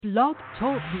Blog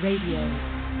Talk Radio.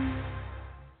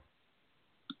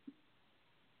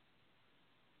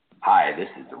 Hi, this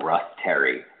is Russ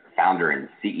Terry, founder and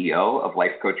CEO of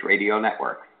Life Coach Radio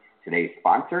Network. Today's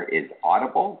sponsor is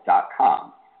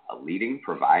Audible.com, a leading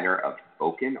provider of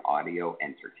spoken audio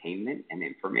entertainment and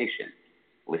information.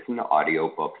 Listen to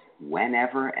audiobooks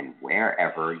whenever and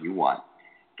wherever you want.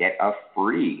 Get a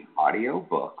free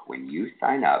audiobook when you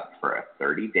sign up for a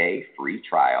 30-day free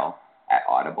trial at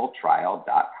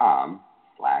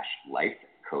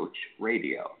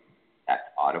audibletrial.com/lifecoachradio. That's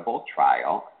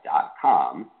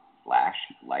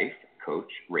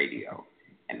audibletrial.com/lifecoachradio.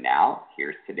 And now,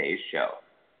 here's today's show.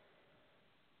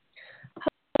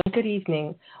 Hello, good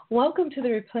evening. Welcome to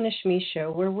the Replenish Me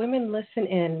Show, where women listen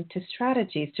in to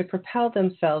strategies to propel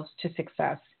themselves to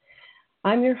success.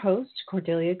 I'm your host,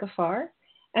 Cordelia Gaffar,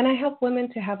 and I help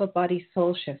women to have a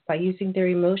body-soul shift by using their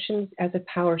emotions as a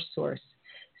power source,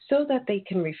 so that they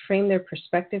can reframe their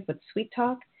perspective with sweet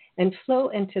talk and flow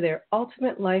into their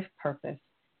ultimate life purpose.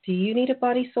 Do you need a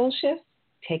body soul shift?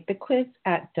 Take the quiz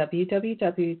at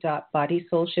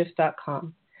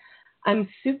www.bodysoulshift.com. I'm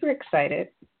super excited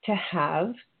to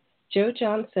have Jo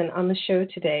Johnson on the show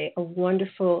today, a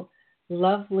wonderful,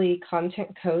 lovely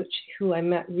content coach who I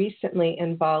met recently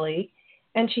in Bali,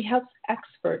 and she helps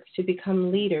experts to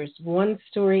become leaders one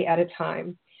story at a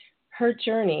time. Her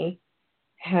journey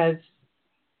has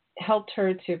helped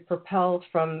her to propel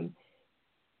from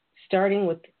starting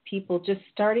with people just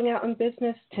starting out in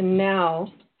business to now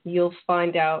you'll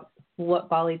find out what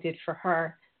Bali did for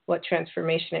her, what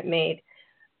transformation it made.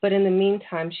 But in the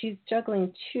meantime, she's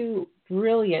juggling 2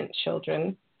 brilliant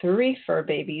children, 3 fur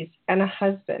babies, and a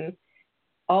husband,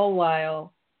 all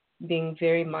while being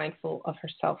very mindful of her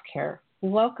self-care.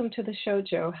 Welcome to the show,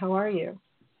 Jo. How are you?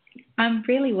 I'm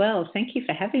really well. Thank you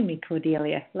for having me,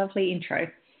 Cordelia. Lovely intro.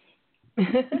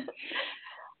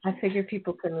 I figure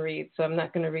people can read, so I'm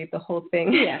not going to read the whole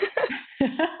thing. Yeah.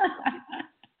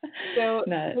 So,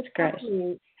 no, it's great.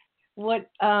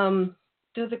 What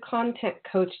does a content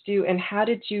coach do, and how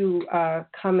did you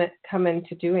come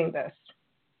into doing this?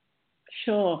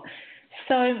 Sure.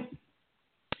 So,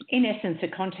 in essence, a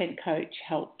content coach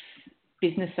helps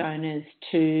business owners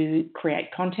to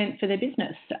create content for their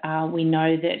business. We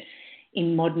know that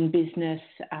in modern business,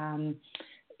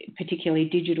 particularly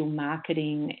digital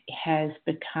marketing, has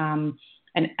become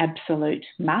an absolute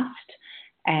must,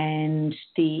 and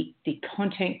the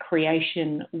content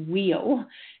creation wheel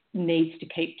needs to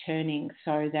keep turning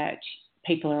so that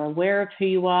people are aware of who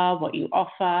you are, what you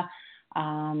offer,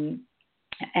 and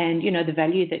the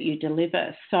value that you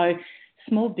deliver. So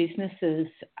small businesses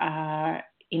are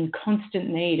in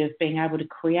constant need of being able to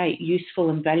create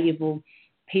useful and valuable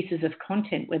pieces of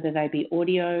content, whether they be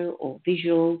audio or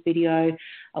visual, video,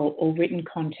 or written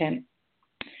content.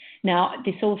 Now,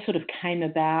 this all sort of came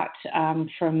about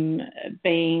from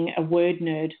being a word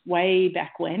nerd way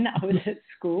back when I was at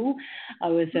school. I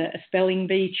was a spelling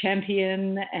bee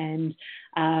champion and,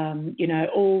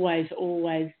 always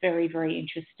very, very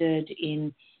interested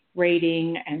in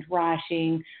reading and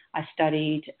writing. I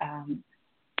studied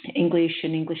English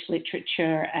and English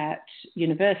literature at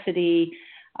university.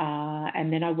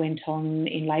 And then I went on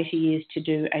in later years to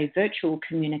do a virtual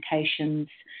communications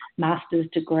master's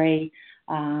degree.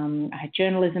 I had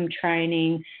journalism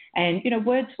training, and,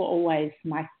 words were always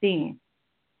my thing.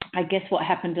 I guess what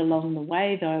happened along the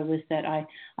way, though, was that I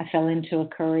fell into a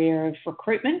career of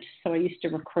recruitment. So I used to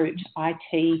recruit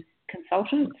IT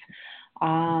consultants.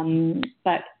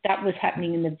 But that was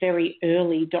happening in the very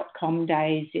early .com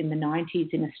days in the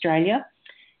 90s in Australia.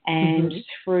 And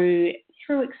through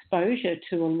exposure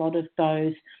to a lot of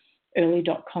those early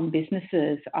 .com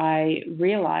businesses, I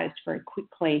realised very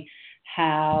quickly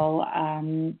how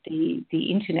the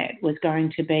internet was going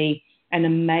to be an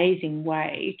amazing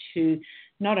way to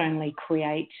not only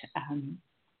create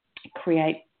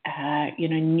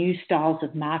new styles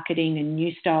of marketing and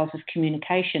new styles of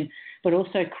communication, but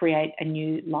also create a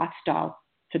new lifestyle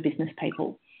for business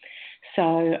people.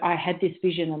 So I had this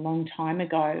vision a long time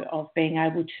ago of being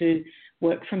able to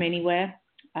work from anywhere,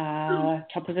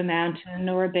 top of a mountain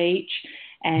or a beach,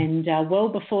 and well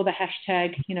before the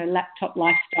hashtag, laptop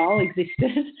lifestyle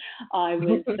existed, I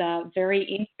was very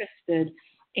interested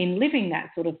in living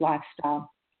that sort of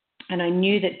lifestyle. And I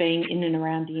knew that being in and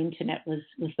around the internet was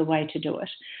the way to do it.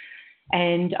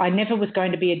 And I never was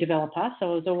going to be a developer,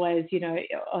 so I was always,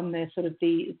 on the sort of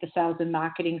the sales and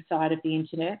marketing side of the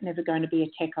internet, never going to be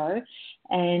a techo.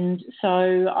 And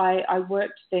so I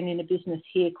worked then in a business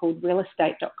here called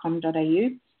realestate.com.au,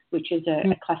 which is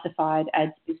a classified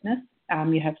ads business.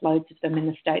 You have loads of them in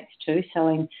the States too,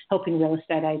 helping real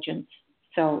estate agents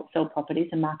sell properties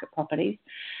and market properties.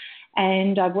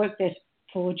 And I worked there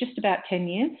for just about 10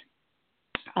 years.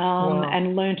 Wow.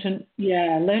 And learnt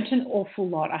an awful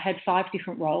lot. I had 5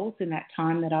 different roles in that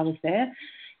time that I was there,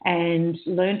 and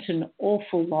learnt an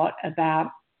awful lot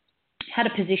about how to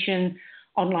position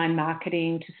online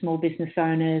marketing to small business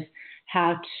owners,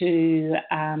 how to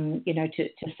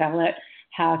sell it,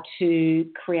 how to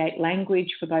create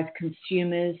language for both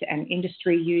consumers and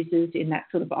industry users in that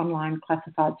sort of online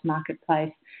classifieds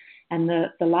marketplace. And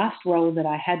the last role that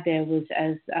I had there was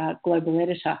as global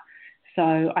editor.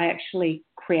 So I actually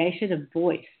created a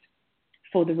voice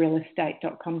for the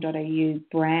realestate.com.au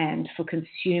brand for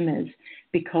consumers,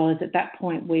 because at that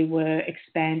point we were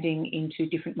expanding into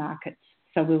different markets.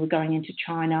 So we were going into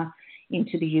China,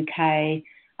 into the UK,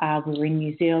 we were in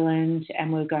New Zealand,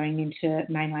 and we were going into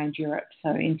mainland Europe,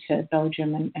 so into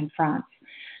Belgium and France.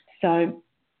 So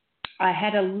I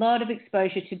had a lot of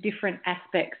exposure to different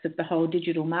aspects of the whole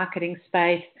digital marketing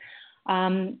space.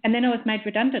 And then I was made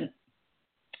redundant.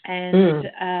 And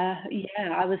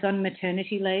I was on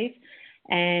maternity leave,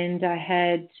 and I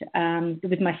had,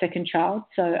 with my second child,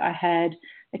 so I had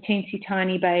a teensy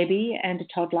tiny baby and a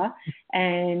toddler,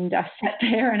 and I sat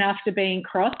there, and after being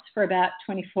cross for about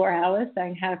 24 hours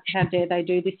saying, how dare they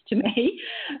do this to me,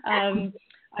 I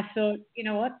thought, you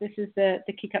know what, this is the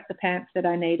kick up the pants that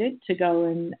I needed to go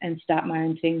and start my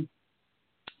own thing.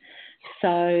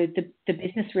 So the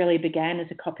business really began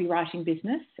as a copywriting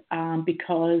business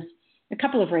because a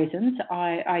couple of reasons.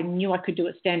 I knew I could do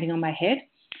it standing on my head,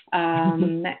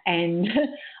 and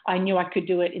I knew I could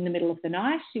do it in the middle of the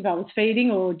night if I was feeding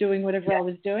or doing whatever I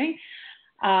was doing.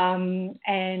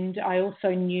 And I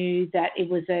also knew that it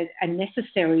was a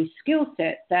necessary skill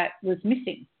set that was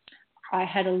missing. I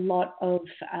had a lot of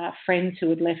friends who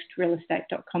had left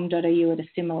realestate.com.au at a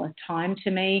similar time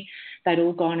to me. They'd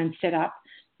all gone and set up,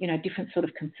 different sort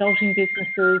of consulting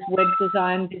businesses, web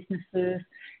design businesses,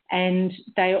 and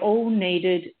they all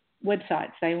needed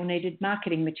websites. They all needed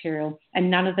marketing material, and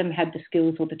none of them had the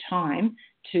skills or the time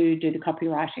to do the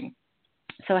copywriting.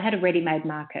 So I had a ready-made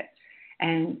market,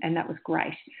 and that was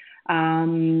great.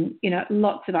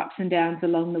 Lots of ups and downs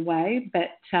along the way, but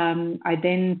I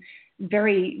then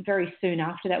very, very soon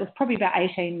after that, was probably about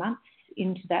 18 months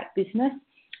into that business,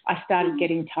 I started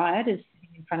getting tired of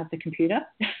sitting in front of the computer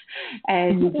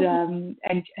and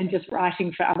just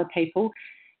writing for other people.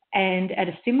 And at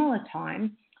a similar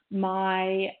time,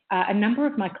 a number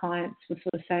of my clients were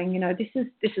sort of saying,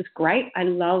 this is great. I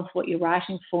love what you're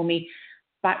writing for me,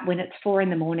 but when it's 4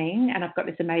 a.m. and I've got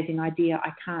this amazing idea,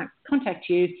 I can't contact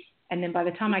you. And then by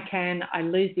the time I can, I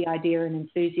lose the idea and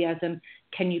enthusiasm.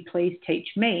 Can you please teach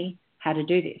me how to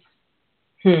do this?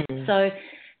 So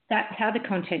that's how the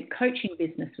content coaching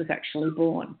business was actually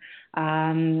born.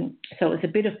 So it was a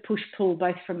bit of push-pull,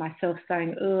 both from myself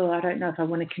saying, I don't know if I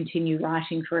want to continue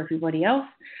writing for everybody else,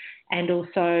 and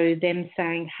also them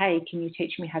saying, hey, can you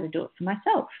teach me how to do it for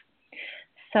myself?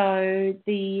 So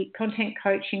the content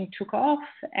coaching took off,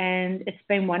 and it's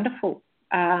been wonderful.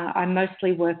 I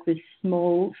mostly work with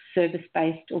small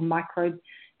service-based or micro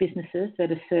businesses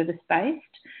that are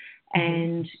service-based,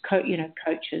 and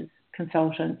coaches,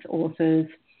 consultants, authors,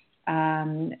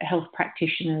 health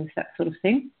practitioners, that sort of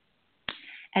thing.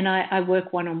 And I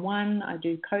work one-on-one. I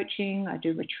do coaching, I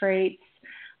do retreats,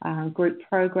 group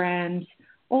programs,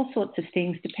 all sorts of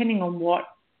things, depending on what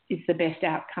is the best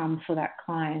outcome for that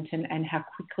client and how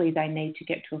quickly they need to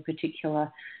get to a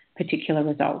particular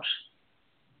result.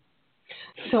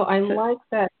 So I like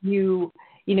that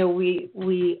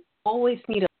we always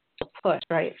need a push,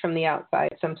 right, from the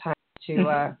outside sometimes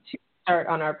to start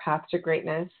on our path to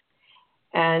greatness.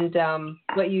 And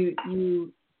but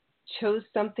you chose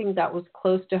something that was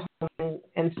close to home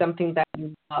and something that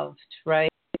you loved,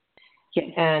 right?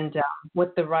 Yes. And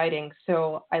with the writing.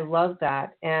 So I love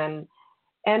that. And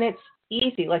it's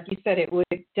easy. Like you said, it would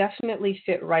definitely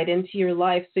fit right into your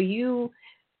life. So you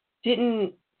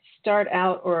didn't start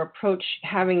out or approach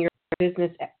having your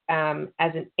business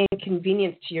as an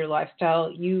inconvenience to your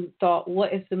lifestyle. You thought,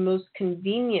 what is the most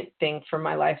convenient thing for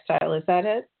my lifestyle? Is that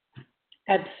it?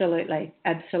 Absolutely.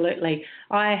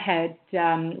 I had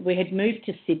we had moved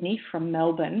to Sydney from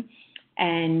Melbourne,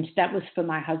 and that was for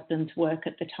my husband's work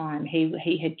at the time.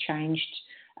 He had changed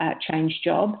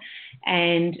job,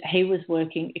 and he was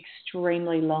working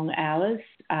extremely long hours,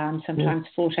 sometimes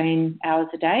 14 hours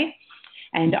a day.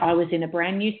 And I was in a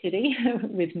brand new city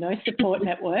with no support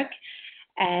network,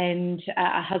 and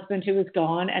a husband who was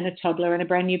gone, and a toddler and a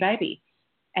brand new baby.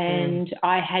 And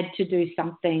I had to do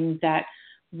something that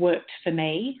worked for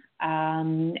me,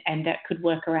 and that could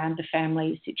work around the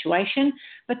family situation,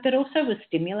 but that also was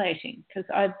stimulating, because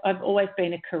I've always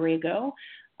been a career girl.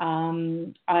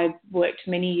 I worked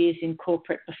many years in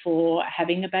corporate before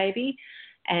having a baby,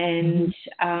 and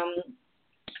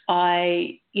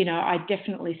I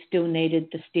definitely still needed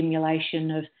the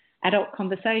stimulation of adult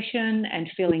conversation and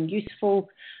feeling useful,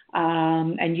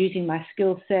 and using my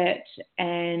skill set,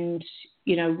 and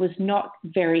was not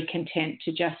very content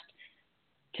to just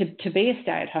to be a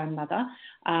stay-at-home mother,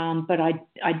 but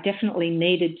I definitely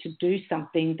needed to do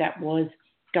something that was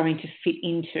going to fit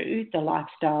into the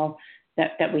lifestyle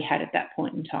that we had at that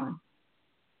point in time.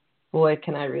 Boy,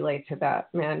 can I relate to that,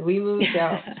 man. We moved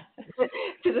out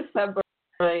to the suburbs,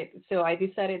 right? So I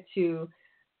decided to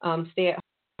stay at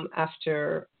home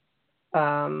after,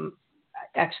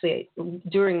 actually,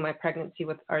 during my pregnancy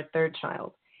with our third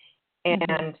child.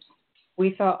 And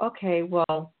we thought, okay,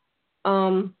 well,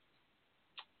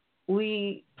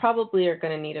 we probably are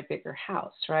going to need a bigger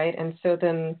house, right? And so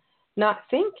then, not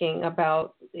thinking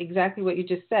about exactly what you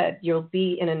just said, you'll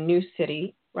be in a new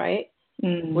city, right?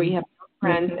 Where you have no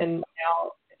friends and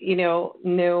now,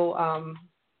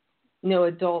 no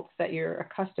adults that you're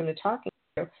accustomed to talking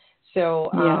to. So,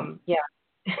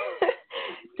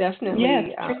 definitely. Yeah,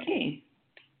 it's tricky.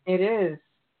 It is.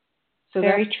 So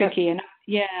very tricky. And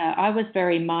I was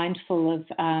very mindful of,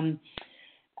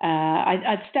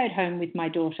 I'd stayed home with my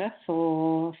daughter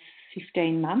for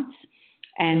 15 months.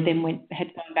 And then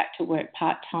had gone back to work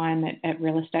part-time at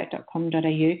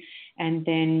realestate.com.au. And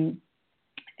then,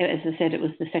 as I said, it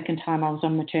was the second time I was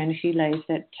on maternity leave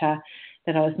that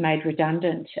I was made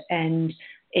redundant. And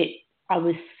I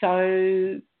was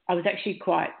actually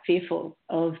quite fearful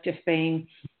of just being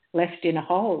left in a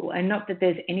hole. And not that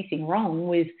there's anything wrong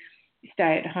with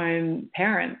stay-at-home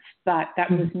parents, but that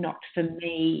was not for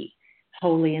me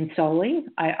wholly and solely.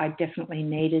 I definitely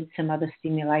needed some other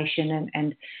stimulation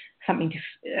and something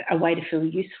a way to feel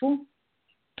useful.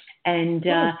 And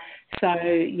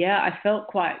I felt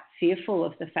quite fearful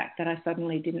of the fact that I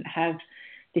suddenly didn't have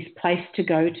this place to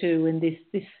go to and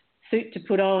this suit to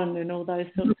put on and all those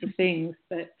sorts of things.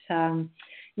 But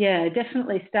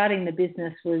definitely starting the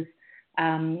business was,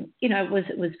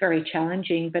 it was very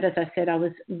challenging. But as I said, I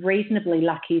was reasonably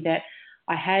lucky that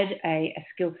I had a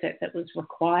skill set that was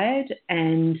required,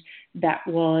 and that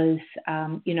was,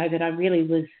 that I really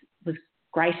was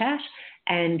great at,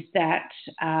 and that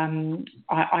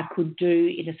I could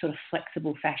do in a sort of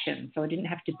flexible fashion. So I didn't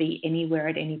have to be anywhere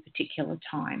at any particular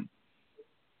time.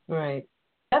 Right.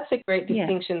 That's a great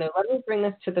distinction, though. Let me bring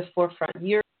this to the forefront.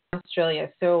 You're in Australia.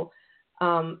 So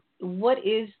what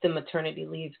is the maternity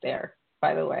leave there,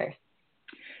 by the way?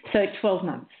 So 12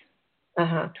 months.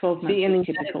 12 months. See, in the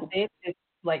typical. United States, it's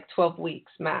like 12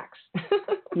 weeks max.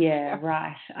 Yeah,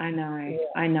 right. I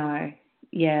know.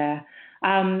 Yeah.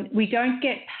 We don't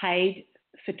get paid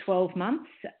for 12 months.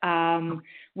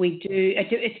 We do.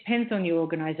 It depends on your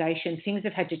organisation. Things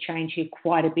have had to change here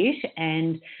quite a bit,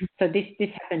 and so this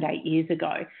happened 8 years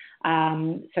ago.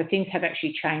 So things have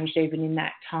actually changed even in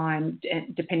that time,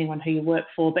 depending on who you work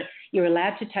for. But you're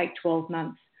allowed to take 12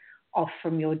 months off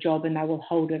from your job, and they will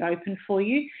hold it open for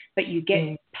you. But you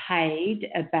get paid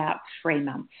about 3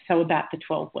 months, so about the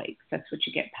 12 weeks. That's what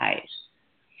you get paid.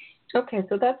 Okay,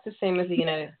 so that's the same as the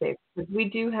United States. We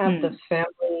do have the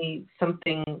Family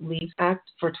Something Leave Act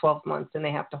for 12 months, and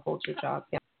they have to hold your job.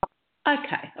 Yeah.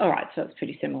 Okay, all right, so it's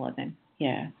pretty similar then.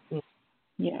 Yeah.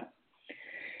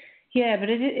 Yeah, but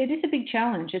it is a big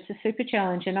challenge. It's a super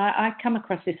challenge, and I come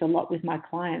across this a lot with my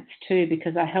clients too,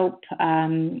 because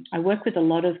I work with a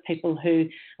lot of people who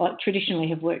traditionally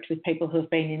have worked with people who have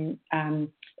been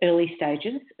in early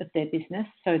stages of their business.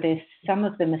 So some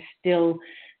of them are still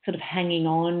sort of hanging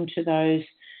on to those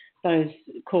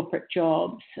corporate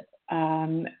jobs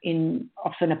in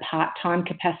often a part-time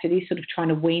capacity, sort of trying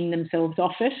to wean themselves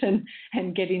off it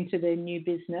and get into their new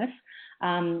business.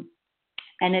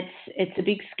 And it's a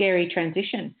big scary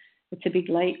transition. It's a big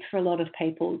leap for a lot of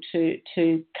people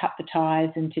to cut the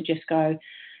ties and to just go,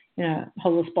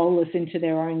 holus bolus into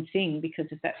their own thing because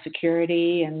of that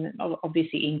security and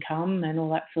obviously income and all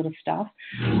that sort of stuff.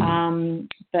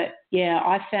 But yeah,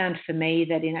 I found for me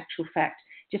that in actual fact,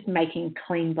 just making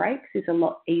clean breaks is a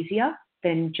lot easier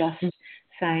than just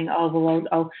saying, I'll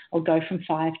go from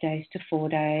 5 days to 4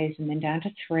 days and then down to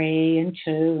 3 and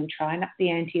 2 and trying up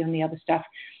the ante on the other stuff.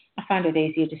 I find it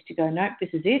easier just to go, nope, this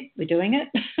is it, we're doing it.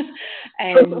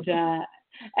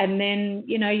 And then,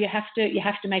 you have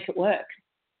to make it work.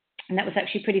 And that was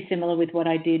actually pretty similar with what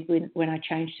I did when I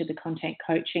changed to the content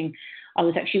coaching. I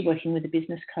was actually working with a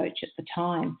business coach at the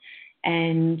time,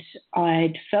 and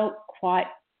I felt like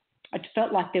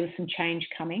there was some change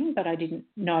coming, but I didn't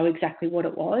know exactly what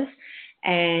it was.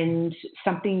 And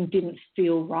something didn't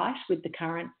feel right with the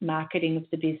current marketing of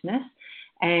the business.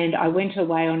 And I went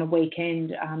away on a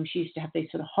weekend. She used to have these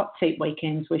sort of hot seat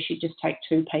weekends where she'd just take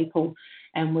 2 people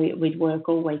and we'd work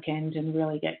all weekend and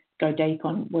really go deep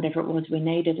on whatever it was we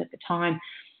needed at the time.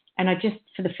 And I just,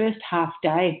 for the first half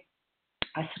day,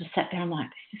 I sort of sat down like,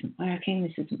 this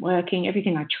isn't working.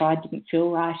 Everything I tried didn't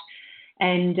feel right.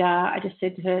 And I just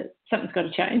said to her, something's got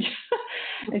to change.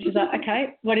 And she's like,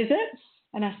 okay, what is it?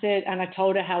 And I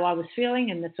told her how I was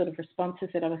feeling and the sort of responses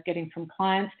that I was getting from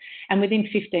clients. And within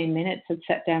 15 minutes, I'd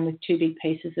sat down with 2 big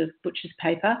pieces of butcher's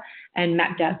paper and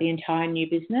mapped out the entire new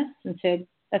business and said,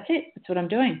 that's it. That's what I'm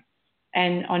doing.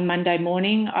 And on Monday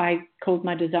morning, I called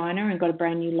my designer and got a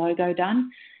brand new logo done.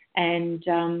 And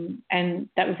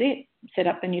that was it. Set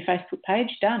up the new Facebook page,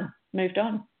 done, moved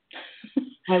on.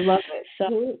 I love it.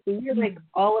 So you're like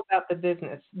all about the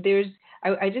business.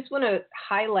 I just want to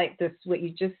highlight this, what you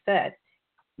just said.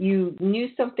 You knew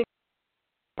something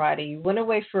Friday, you went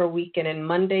away for a weekend, and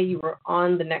Monday you were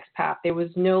on the next path. There was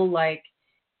no like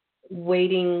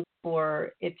waiting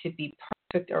for it to be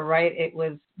perfect or right. It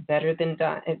was better than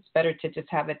done. It's better to just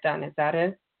have it done. Is that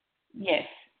it? Yes,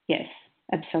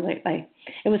 absolutely.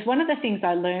 It was one of the things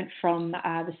I learned from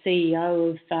the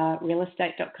CEO of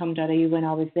realestate.com.au when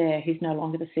I was there. He's no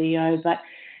longer the CEO, but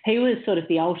he was sort of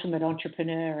the ultimate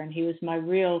entrepreneur, and he was a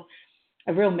real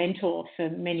mentor for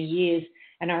many years.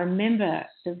 And I remember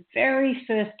the very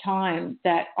first time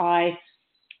that I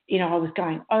was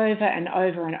going over and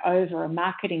over and over a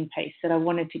marketing piece that I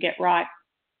wanted to get right.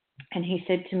 And he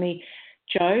said to me,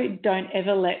 Jo, don't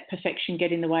ever let perfection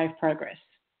get in the way of progress.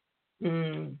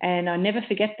 And I never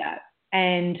forget that.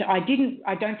 And I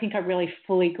don't think I really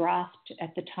fully grasped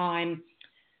at the time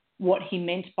what he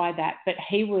meant by that. But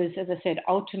he was, as I said,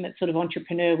 ultimate sort of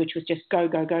entrepreneur, which was just go,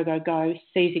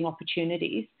 seizing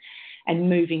opportunities and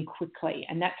moving quickly.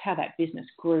 And that's how that business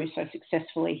grew so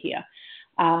successfully here.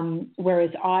 Whereas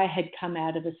I had come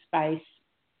out of a space,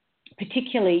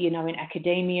 particularly, in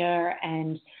academia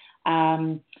and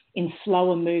in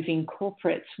slower moving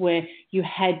corporates, where you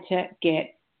had to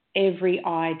get every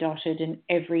I dotted and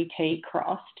every T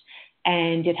crossed,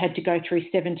 and it had to go through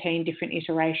 17 different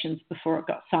iterations before it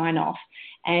got sign off.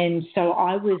 And so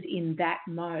I was in that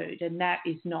mode, and that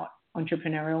is not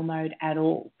entrepreneurial mode at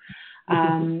all.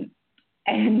 And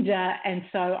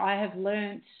so I have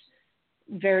learnt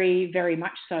very, very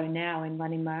much so now in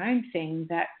running my own thing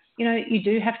that, you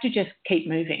do have to just keep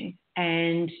moving,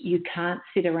 and you can't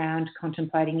sit around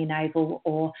contemplating your navel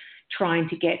or trying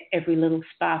to get every little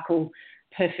sparkle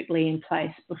perfectly in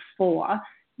place before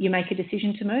you make a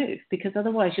decision to move, because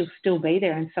otherwise you'll still be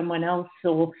there and someone else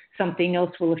or something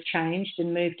else will have changed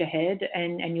and moved ahead,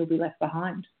 and you'll be left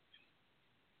behind.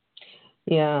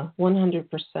 Yeah,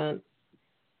 100%.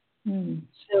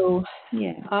 So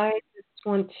yeah, I just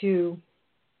want to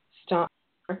stop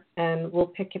here, and we'll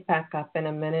pick it back up in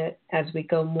a minute as we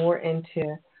go more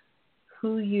into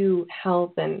who you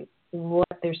help and what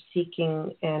they're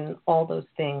seeking and all those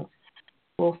things.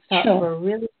 We'll stop for a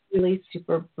really, really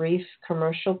super brief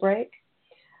commercial break.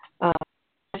 As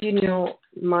you know,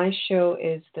 my show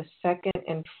is the 2nd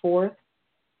and 4th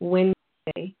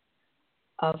Wednesday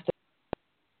of the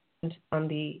month. On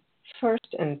the 1st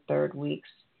and 3rd weeks,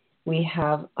 we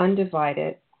have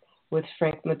Undivided with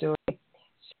Frank Maduri.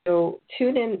 So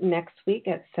tune in next week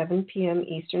at 7 p.m.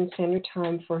 Eastern Standard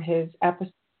Time for his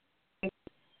episode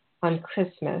on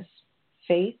Christmas,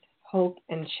 Faith, Hope,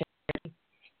 and Charity.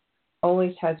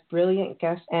 Always has brilliant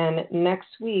guests. And next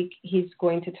week, he's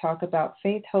going to talk about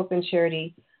faith, hope, and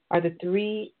charity are the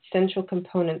 3 central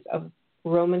components of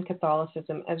Roman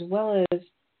Catholicism, as well as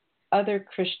other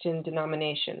Christian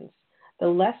denominations. The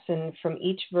lesson from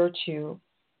each virtue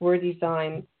were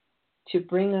designed to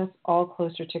bring us all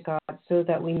closer to God so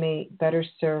that we may better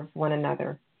serve one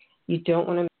another. You don't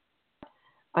want to miss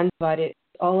Undivided.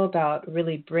 It's all about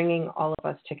really bringing all of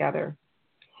us together.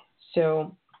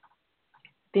 So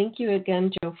thank you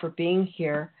again, Jo, for being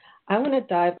here. I want to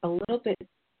dive a little bit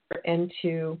deeper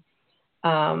into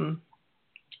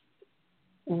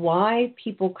why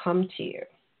people come to you.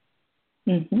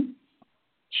 Mm-hmm.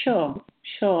 Sure.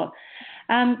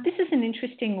 This is an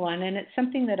interesting one, and it's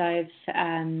something that I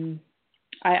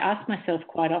ask myself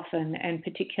quite often, and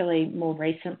particularly more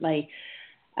recently.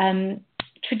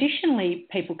 Traditionally,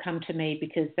 people come to me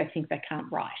because they think they can't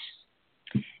write.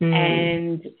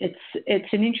 And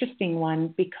it's an interesting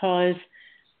one because,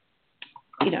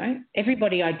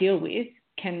 everybody I deal with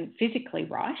can physically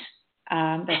write.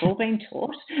 They've all been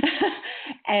taught.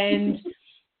 And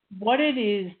what it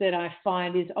is that I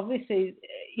find is obviously,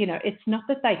 it's not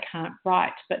that they can't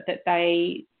write, but that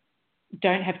they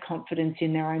don't have confidence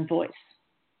in their own voice.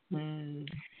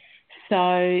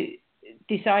 So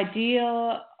this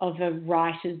idea of a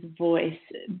writer's voice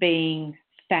being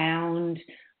found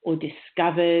or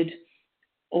discovered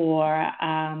or,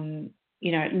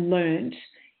 learnt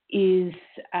is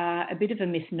a bit of a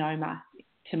misnomer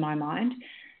to my mind,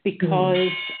 because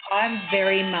I'm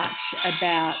very much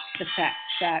about the fact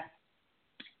that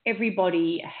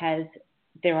everybody has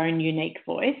their own unique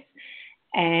voice,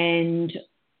 and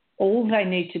all they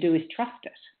need to do is trust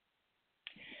it.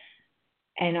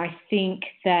 And I think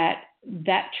that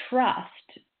trust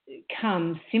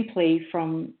comes simply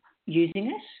from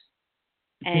using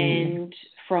it and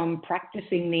from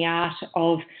practicing the art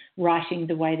of writing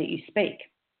the way that you speak.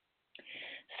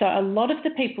 So a lot of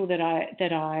the people that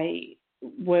I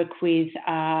work with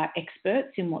are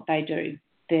experts in what they do.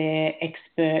 They're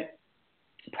expert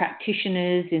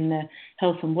practitioners in the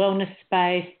health and wellness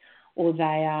space, or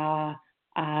they are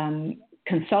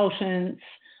consultants,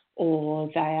 or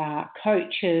they are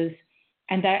coaches,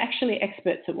 and they're actually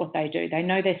experts at what they do. They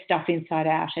know their stuff inside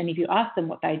out, and if you ask them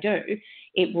what they do,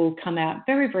 it will come out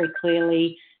very, very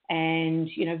clearly and,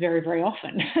 very, very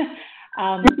often.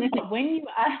 But when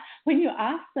you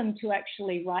ask them to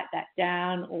actually write that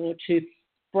down, or to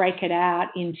break it out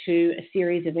into a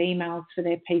series of emails for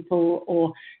their people,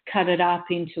 or cut it up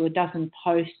into a dozen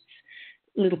posts,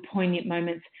 little poignant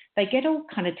moments, they get all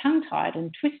kind of tongue-tied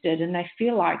and twisted, and they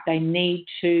feel like they need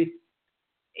to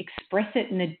express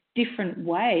it in a different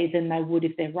way than they would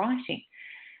if they're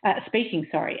speaking.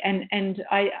 And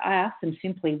I ask them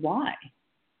simply, why?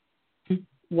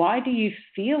 Why do you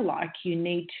feel like you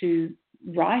need to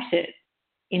write it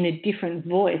in a different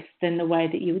voice than the way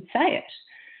that you would say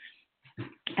it?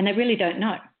 And they really don't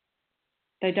know.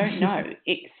 They don't know,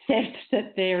 except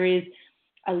that there is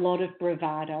a lot of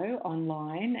bravado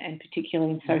online, and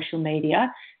particularly in social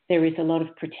media. There is a lot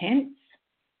of pretense,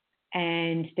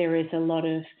 and there is a lot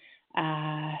of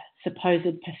supposed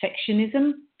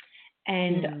perfectionism.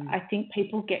 And I think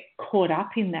people get caught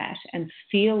up in that and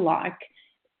feel like,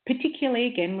 particularly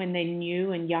again when they're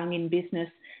new and young in business,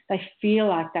 they feel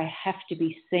like they have to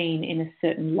be seen in a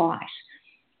certain light.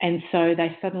 And so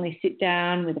they suddenly sit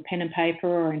down with a pen and paper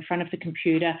or in front of the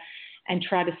computer and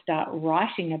try to start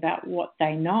writing about what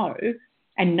they know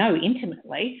and know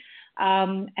intimately,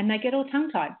 and they get all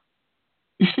tongue-tied.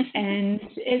 And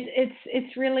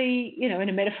it's really, in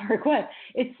a metaphoric way,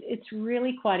 it's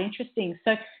really quite interesting.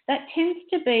 So that tends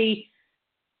to be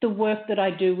the work that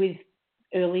I do with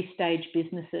early stage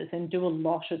businesses, and do a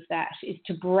lot of that, is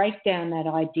to break down that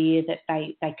idea that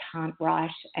they can't write,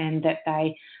 and that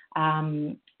they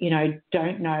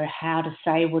don't know how to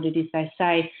say what it is they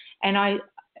say. And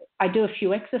I do a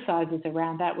few exercises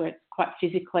around that, where it's quite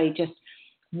physically just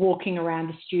walking around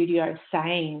the studio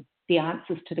saying the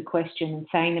answers to the question, and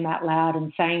saying them out loud,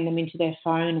 and saying them into their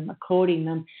phone, and recording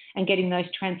them, and getting those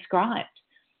transcribed.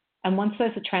 And once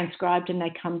those are transcribed and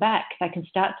they come back, they can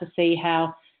start to see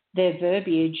how their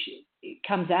verbiage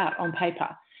comes out on paper.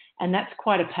 And that's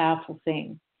quite a powerful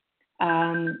thing.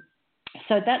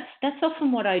 So that's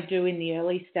often what I do in the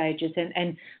early stages,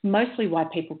 and mostly why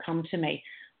people come to me.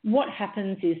 What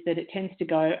happens is that it tends to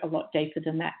go a lot deeper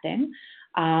than that then.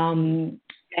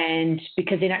 And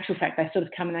because in actual fact, they sort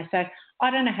of come and they say,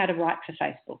 I don't know how to write for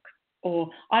Facebook, or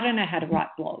I don't know how to write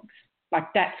blogs.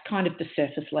 Like, that's kind of the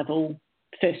surface level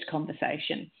first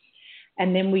conversation.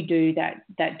 And then we do that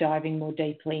diving more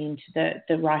deeply into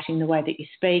the writing the way that you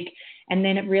speak. And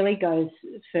then it really goes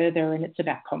further, and it's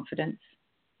about confidence.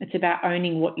 It's about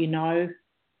owning what you know.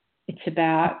 It's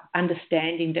about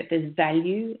understanding that there's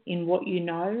value in what you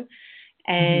know,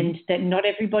 and that not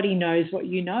everybody knows what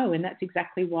you know. And that's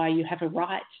exactly why you have a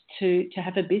right to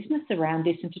have a business around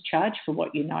this and to charge for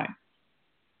what you know.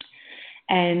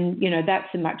 And,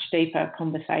 that's a much deeper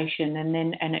conversation.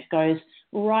 And it goes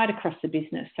right across the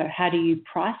business. So how do you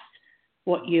price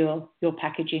what you're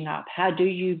packaging up? How do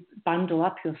you bundle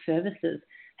up your services?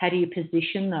 How do you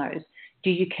position those? Do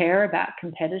you care about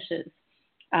competitors?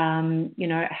 How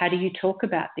do you talk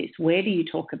about this? Where do you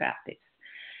talk about this?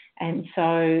 And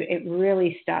so it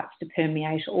really starts to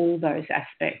permeate all those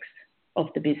aspects of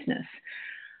the business.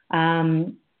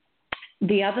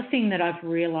 The other thing that I've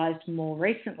realised more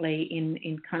recently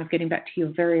in kind of getting back to your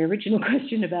very original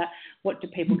question about what do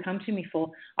people come to me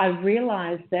for, I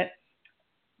realised that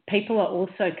people are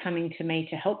also coming to me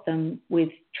to help them with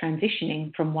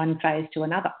transitioning from one phase to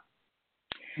another.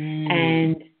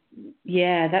 And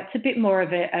yeah, that's a bit more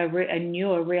of a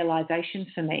newer realisation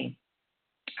for me.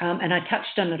 And I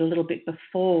touched on it a little bit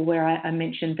before, where I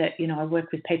mentioned that, I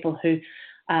work with people who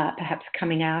are perhaps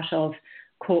coming out of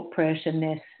corporate, and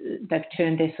they've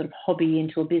turned their sort of hobby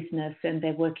into a business, and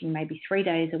they're working maybe 3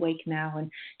 days a week now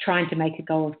and trying to make a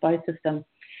go of both of them.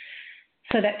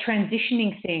 So that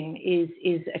transitioning thing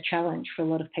is a challenge for a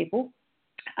lot of people,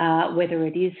 whether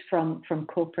it is from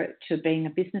corporate to being a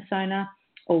business owner,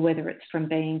 or whether it's from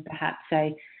being perhaps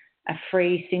a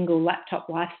free single laptop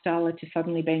lifestyler to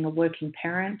suddenly being a working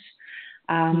parent.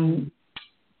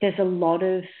 There's a lot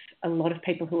of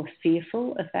people who are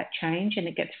fearful of that change, and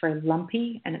it gets very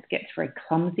lumpy and it gets very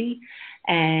clumsy,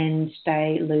 and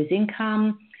they lose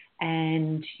income,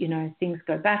 and things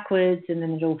go backwards, and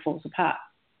then it all falls apart.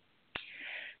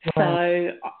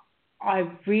 Right. So I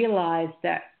realised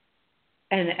that,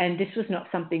 and this was not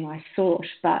something I thought,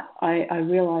 but I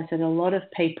realised that a lot of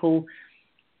people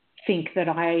think that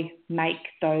I make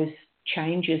those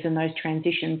changes and those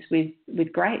transitions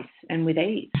with grace and with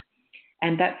ease.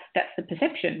 And that's the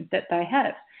perception that they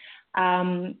have.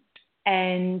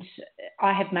 And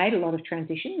I have made a lot of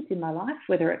transitions in my life,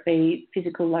 whether it be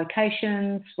physical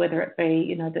locations, whether it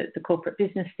be, the corporate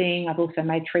business thing. I've also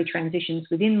made 3 transitions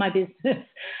within my business.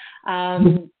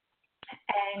 And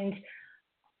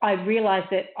I realised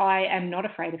that I am not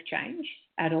afraid of change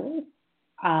at all.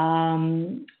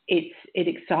 It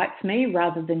excites me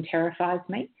rather than terrifies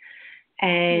me.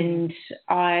 And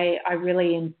I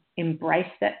really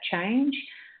embrace that change.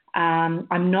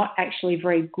 I'm not actually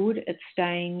very good at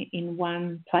staying in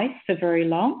one place for very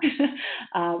long,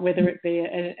 whether it be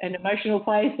an emotional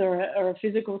place or a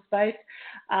physical space.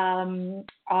 And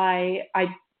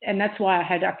that's why I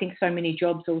had, I think, so many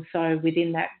jobs also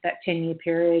within that 10-year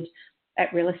period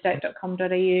at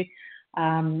realestate.com.au.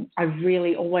 I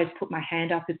really always put my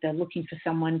hand up if they're looking for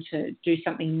someone to do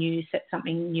something new, set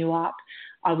something new up.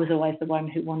 I was always the one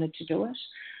who wanted to do it.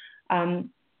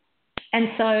 And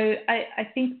so I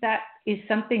think that is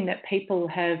something that people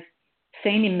have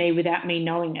seen in me without me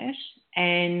knowing it,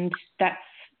 and that's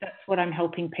what I'm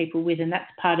helping people with, and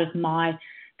that's part of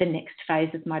the next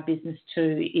phase of my business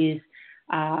too, is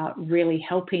really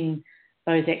helping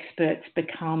those experts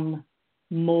become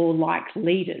more like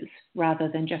leaders rather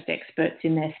than just experts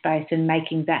in their space, and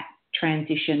making that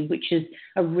transition, which is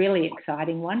a really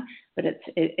exciting one, but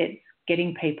it's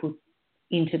getting people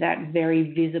into that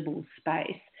very visible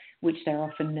space, which they're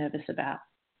often nervous about.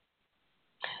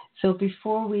 So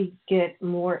before we get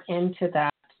more into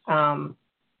that,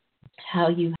 how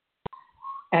you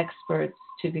help experts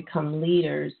to become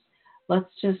leaders,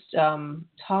 let's just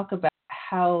talk about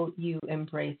how you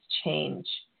embrace change.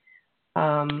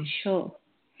 Sure.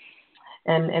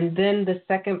 And then the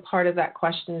second part of that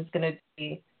question is going to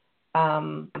be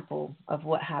example of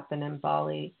what happened in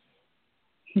Bali.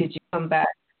 Did you come back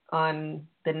on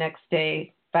the next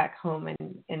day back home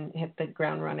and hit the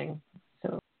ground running?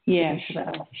 So yeah,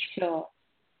 sure.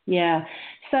 Yeah.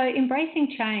 So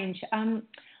embracing change. As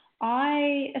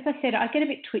I said, I get a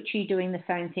bit twitchy doing the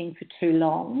same thing for too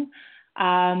long.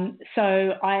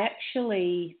 So I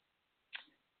actually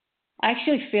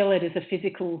feel it as a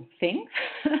physical thing.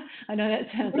 I know that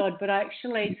sounds odd, but I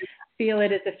actually feel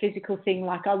it as a physical thing.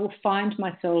 Like, I will find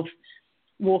myself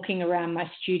walking around my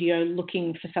studio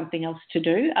looking for something else to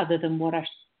do other than what I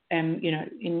am,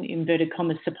 in inverted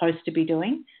commas, supposed to be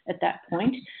doing at that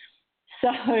point. So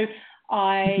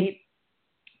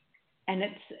and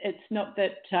it's not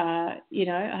that, I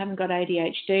haven't got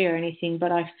ADHD or anything,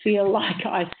 but I feel like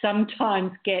I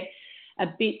sometimes get a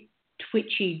bit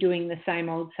twitchy doing the same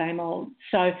old.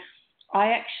 So I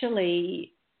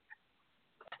actually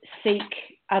seek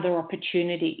other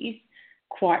opportunities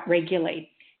quite regularly.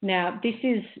 Now, this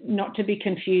is not to be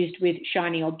confused with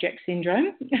shiny object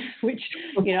syndrome, which,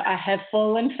 I have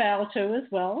fallen foul to as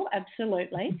well,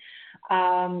 absolutely.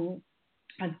 I'm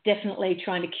definitely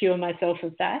trying to cure myself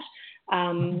of that.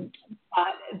 But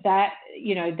that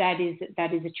is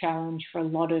a challenge for a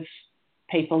lot of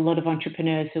people, a lot of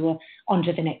entrepreneurs who are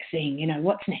onto the next thing,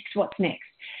 what's next?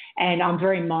 And I'm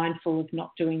very mindful of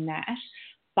not doing that.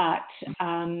 But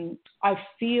I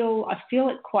feel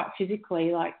it quite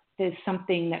physically, like there's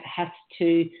something that has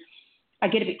to, I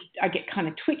get kind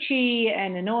of twitchy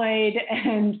and annoyed,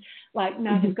 and like,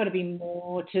 no, there's got to be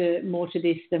more to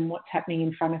this than what's happening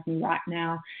in front of me right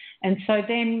now. And so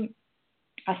then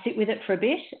I sit with it for a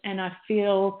bit, and I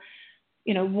feel,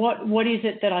 what is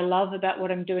it that I love about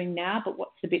what I'm doing now, but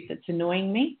what's the bit that's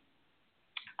annoying me?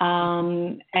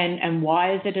 And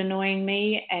why is it annoying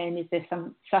me? And is there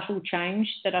some subtle change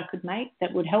that I could make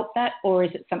that would help that? Or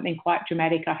is it something quite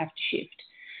dramatic I have to shift?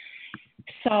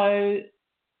 So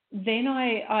then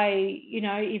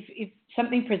if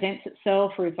something presents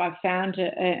itself, or if I've found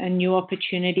a new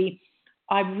opportunity,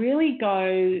 I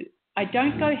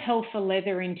don't go hell for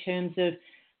leather in terms of,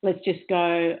 let's just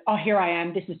go, oh, here I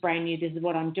am, this is brand new, this is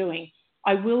what I'm doing.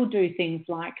 I will do things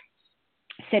like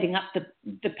setting up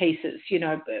the pieces,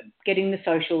 getting the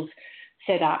socials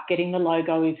set up, getting the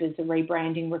logo if there's a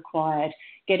rebranding required,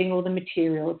 getting all the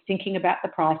materials, thinking about the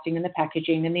pricing and the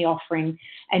packaging and the offering,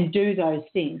 and do those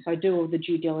things. I do all the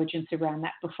due diligence around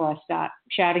that before I start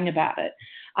shouting about it.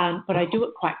 But I do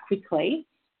it quite quickly,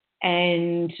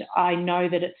 and I know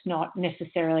that it's not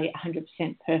necessarily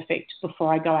 100% perfect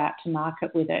before I go out to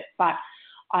market with it. But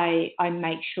I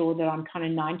make sure that I'm kind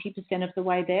of 90% of the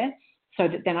way there, so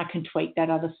that then I can tweak that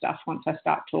other stuff once I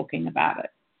start talking about it.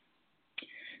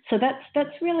 So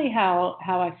that's really how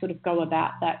I sort of go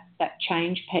about that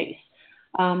change piece.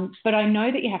 But I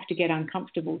know that you have to get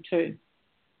uncomfortable too,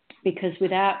 because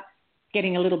without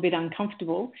getting a little bit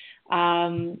uncomfortable,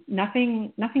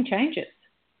 nothing changes.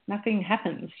 Nothing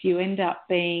happens. You end up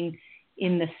being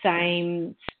in the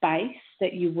same space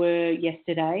that you were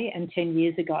yesterday and 10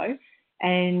 years ago,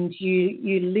 and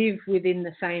you live within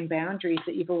the same boundaries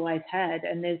that you've always had,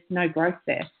 and there's no growth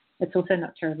there. It's also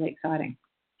not terribly exciting.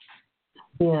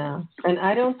 Yeah, and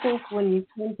I don't think when you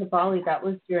came to Bali that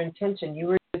was your intention. You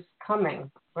were just coming,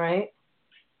 right?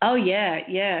 Oh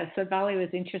yeah. So Bali was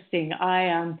interesting.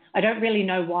 I don't really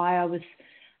know why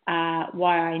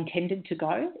I intended to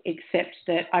go, except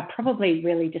that I probably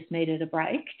really just needed a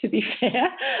break, to be fair.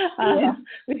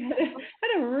 We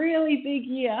had a really big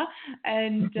year,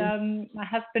 and my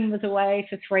husband was away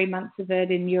for 3 months of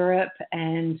it in Europe,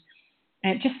 and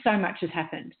just so much has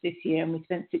happened this year, and we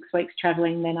spent 6 weeks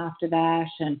travelling then after that,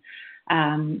 and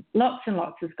lots and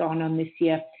lots has gone on this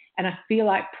year. And I feel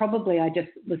like probably I just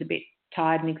was a bit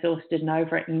tired and exhausted and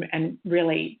over it, and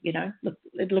really,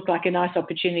 it looked like a nice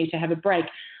opportunity to have a break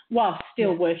while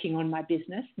still working on my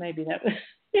business. Maybe that was,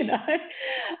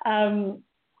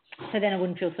 so then I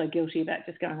wouldn't feel so guilty about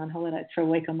just going on holidays for a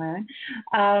week on my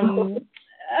own.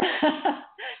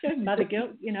 Mother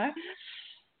guilt,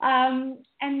 And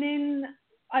then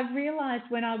I realised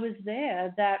when I was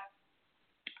there that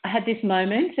I had this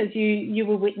moment, as you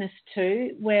were witness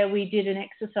to, where we did an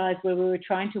exercise where we were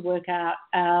trying to work out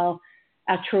our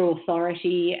true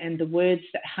authority and the words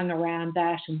that hung around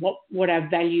that, and what our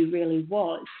value really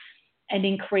was. And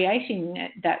in creating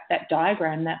that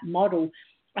diagram, that model,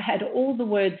 I had all the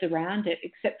words around it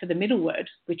except for the middle word,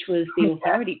 which was the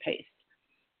authority piece.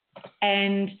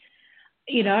 And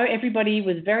everybody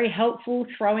was very helpful,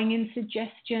 throwing in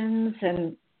suggestions,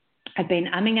 and I've been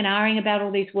umming and ahhing about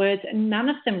all these words, and none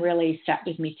of them really sat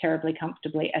with me terribly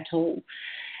comfortably at all.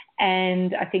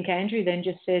 And I think Andrew then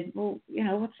just said, well,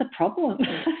 what's the problem?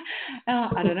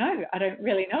 I don't know. I don't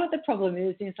really know what the problem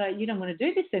is. And he's like, you don't want to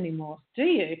do this anymore, do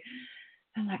you?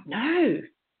 I'm like, no,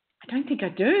 I don't think I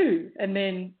do. And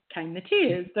then came the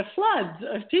tears, the floods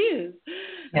of tears,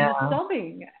 and the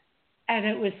sobbing. And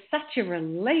it was such a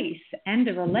release and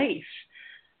a relief.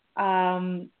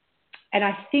 And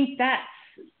I think that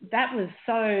was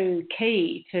so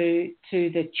key to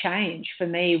the change for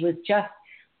me, was just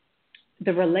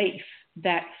the relief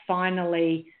that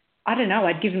finally, I don't know,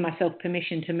 I'd given myself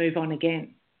permission to move on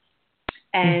again.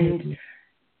 And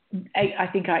I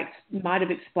think I might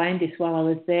have explained this while I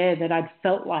was there, that I'd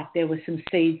felt like there were some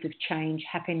seeds of change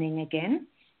happening again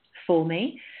for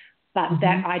me, but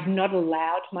that I'd not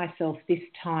allowed myself this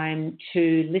time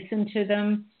to listen to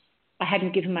them. I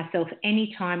hadn't given myself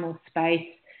any time or space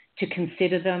to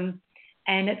consider them.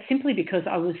 And it's simply because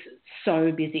I was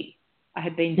so busy. I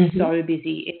had been so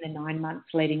busy in the 9 months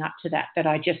leading up to that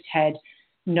I just had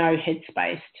no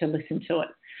headspace to listen to it.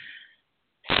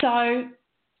 So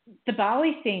the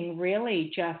Bali thing really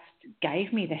just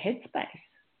gave me the headspace.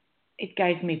 It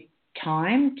gave me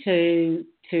time to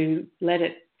let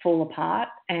it fall apart,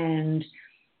 and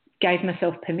gave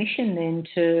myself permission then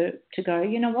to go,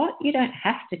 you know what, you don't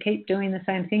have to keep doing the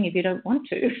same thing if you don't want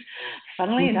to.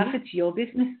 Funnily enough, it's your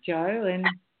business, Jo, and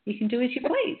you can do as you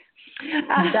please.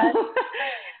 That's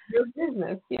your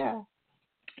business, yeah.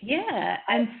 Yeah,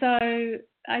 and so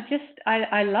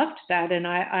I loved that, and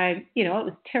I it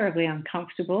was terribly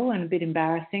uncomfortable and a bit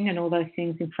embarrassing and all those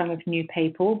things in front of new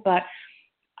people, but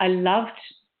I loved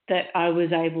that I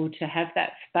was able to have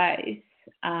that space.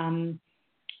 And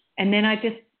then I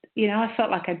just, I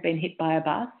felt like I'd been hit by a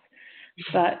bus,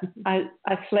 but I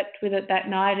slept with it that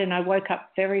night, and I woke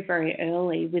up very, very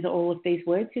early with all of these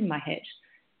words in my head,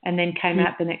 and then came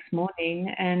out the next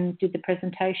morning and did the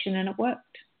presentation, and it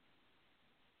worked.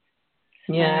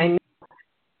 Yeah,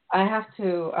 I have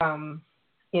to,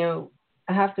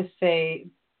 I have to say,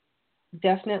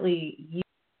 definitely you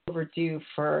overdue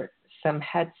for some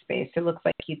headspace. It looks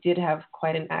like you did have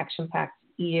quite an action-packed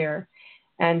year,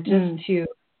 and just to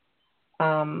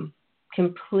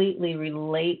completely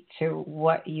relate to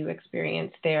what you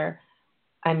experienced there.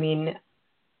 I mean,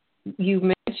 you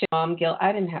mentioned mom guilt.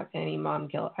 I didn't have any mom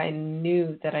guilt. I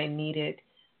knew that I needed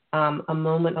a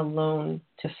moment alone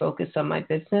to focus on my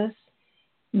business.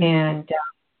 And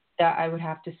that I would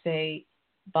have to say,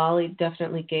 Bali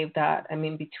definitely gave that. I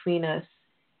mean, between us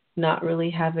not really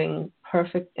having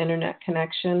perfect internet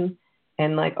connection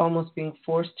and like almost being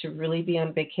forced to really be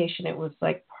on vacation, it was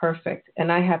like perfect.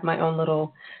 And I had my own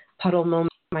little puddle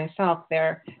moment myself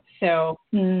there. So,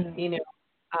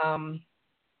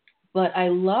 but I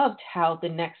loved how the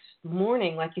next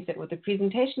morning, like you said, with the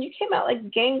presentation, you came out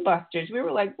like gangbusters. We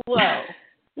were like, whoa.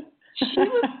 She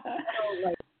was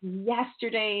like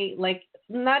yesterday, like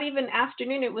not even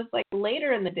afternoon. It was like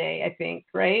later in the day, I think,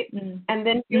 right? And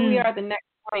then here we are the next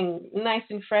morning, nice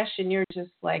and fresh, and you're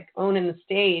just like owning the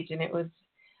stage. And it was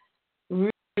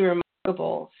really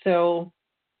remarkable. So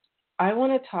I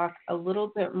want to talk a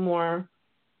little bit more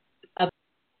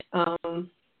about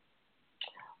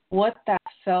what that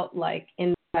felt like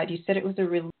inside. You said it was a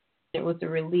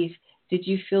relief. Did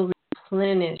you feel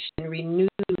replenished and renewed?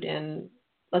 And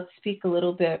let's speak a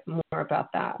little bit more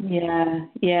about that.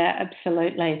 Yeah,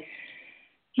 absolutely.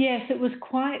 Yes, it was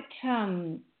quite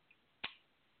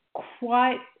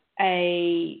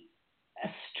a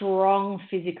strong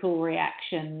physical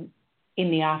reaction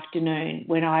in the afternoon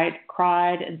when I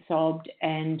cried and sobbed,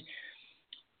 and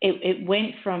it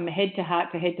went from head to heart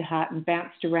and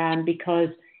bounced around, because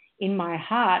in my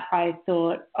heart I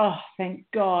thought, oh, thank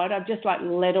God, I've just like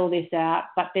let all this out.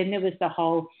 But then there was the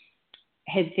whole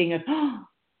head thing of, oh,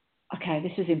 okay,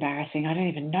 this is embarrassing. I don't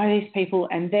even know these people.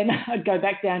 And then I'd go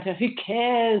back down to, who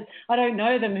cares? I don't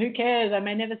know them. Who cares? I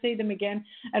may never see them again.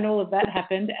 And all of that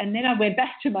happened. And then I went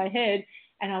back to my head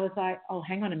and I was like, oh,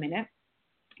 hang on a minute.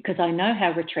 Because I know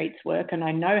how retreats work and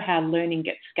I know how learning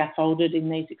gets scaffolded in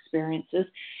these experiences.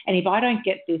 And if I don't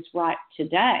get this right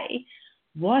today,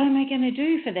 what am I going to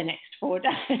do for the next 4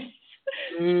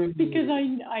 days? Because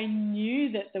I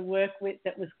knew that the work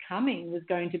that was coming was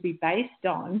going to be based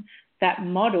on that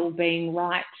model being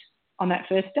right on that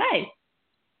first day.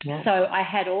 Yeah. So I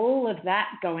had all of that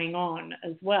going on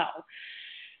as well.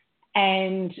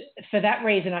 And for that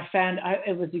reason, I found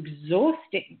it was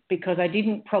exhausting, because I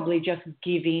didn't probably just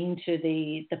give in to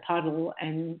the puddle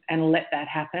and let that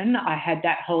happen. I had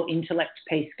that whole intellect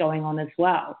piece going on as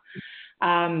well.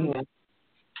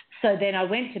 So then I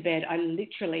went to bed. I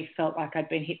literally felt like I'd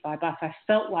been hit by a bus. I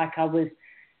felt like I was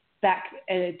back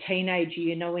a teenager,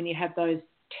 you know, when you have those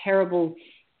terrible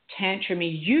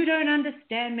tantrumy, you don't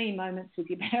understand me moments with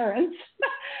your parents.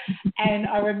 And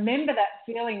I remember that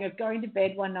feeling of going to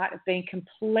bed one night of being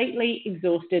completely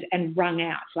exhausted and wrung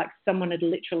out, like someone had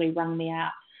literally wrung me out.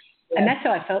 Yeah. And that's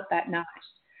how I felt that night.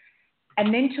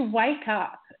 And then to wake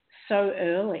up so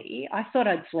early, I thought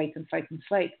I'd sleep,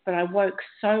 but I woke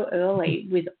so early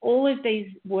with all of these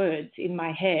words in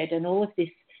my head and all of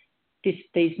these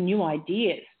new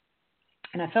ideas.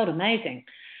 And I felt amazing.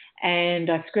 And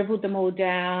I scribbled them all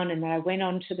down, and then I went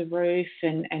onto the roof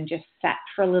and just sat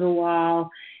for a little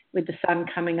while with the sun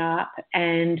coming up.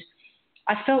 And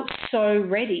I felt so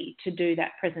ready to do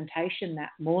that presentation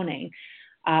that morning.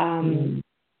 I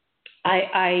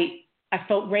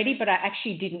felt ready, but I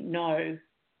actually didn't know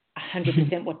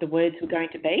 100% what the words were going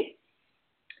to be.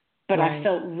 But right. I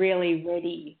felt really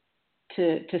ready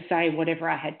to say whatever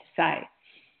I had to say.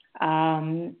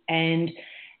 And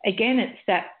again, it's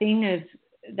that thing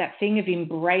of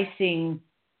embracing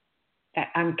that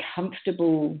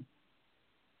uncomfortable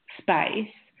space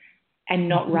and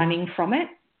not running from it,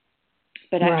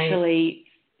 but actually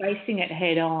facing it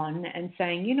head on and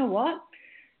saying, you know what,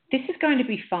 this is going to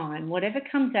be fine. Whatever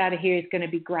comes out of here is going to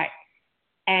be great.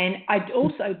 And I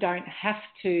also don't have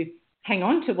to hang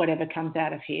on to whatever comes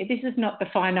out of here. This is not the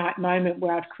finite moment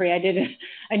where I've created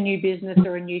a new business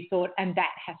or a new thought and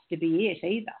that has to be it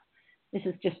either. This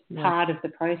is just part of the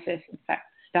process, in fact,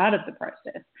 the start of the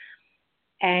process.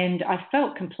 And I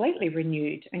felt completely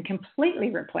renewed and completely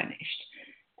replenished.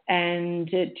 And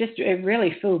it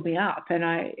really filled me up.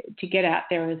 And to get out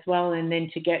there as well, and then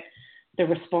to get the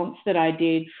response that I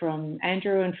did from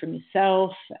Andrew and from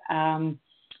yourself, from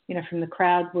the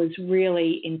crowd, was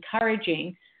really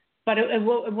encouraging. But it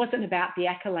wasn't about the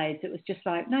accolades. It was just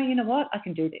like, no, you know what? I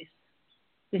can do this.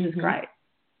 This is great.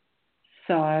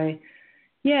 So,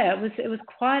 yeah, it was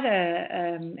quite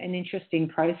an interesting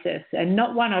process, and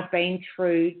not one I've been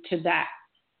through to that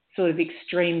sort of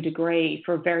extreme degree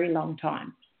for a very long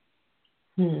time.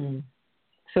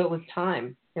 So it was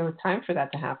time. It was time for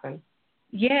that to happen.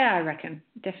 Yeah, I reckon.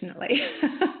 Definitely.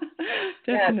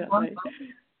 Definitely.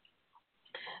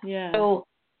 Yeah. So,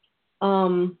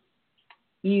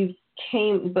 you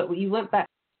came, but you went back,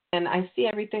 and I see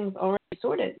everything's already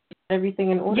sorted. Everything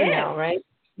in order now, right?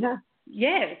 Yeah.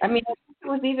 Yes. I mean, it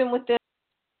was even with the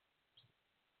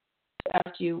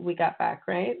after we got back,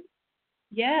 right?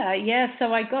 Yeah.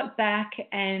 So I got back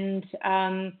and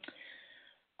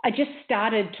I just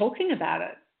started talking about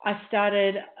it.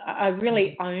 I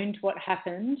really owned what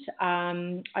happened.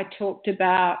 I talked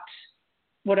about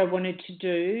what I wanted to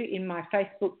do in my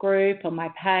Facebook group, on my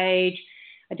page.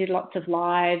 I did lots of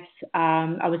lives.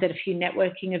 I was at a few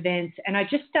networking events, and I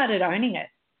just started owning it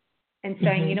and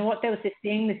saying, you know what, there was this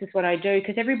thing, this is what I do,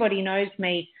 because everybody knows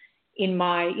me in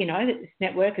my, this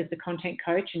network as the content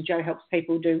coach, and Jo helps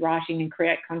people do writing and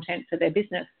create content for their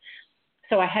business.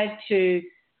 So I had to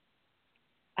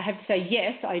say,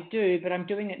 yes, I do, but I'm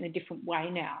doing it in a different way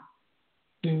now.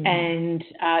 And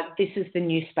this is the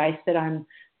new space that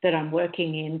I'm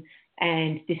working in,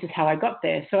 and this is how I got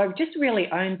there. So I've just really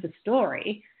owned the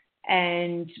story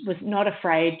and was not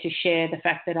afraid to share the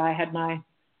fact that I had my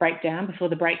breakdown before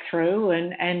the breakthrough.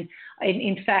 And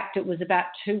in fact, it was about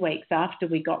 2 weeks after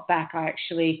we got back, I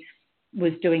actually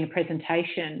was doing a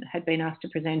presentation, had been asked to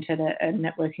present at a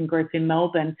networking group in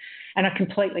Melbourne, and I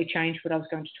completely changed what I was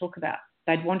going to talk about.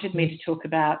 They'd wanted me to talk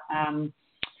about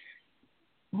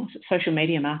social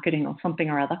media marketing or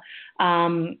something or other.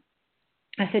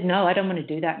 I said, no, I don't want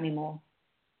to do that anymore.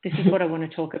 This is what I want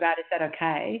to talk about. Is that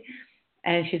okay?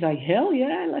 And she's like, hell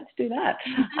yeah, let's do that.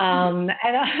 And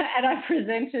I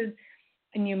presented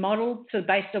a new model, so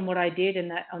based on what I did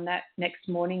on that next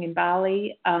morning in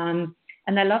Bali, and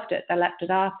they loved it. They lapped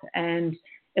it up, and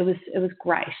it was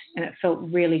great, and it felt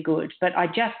really good. But I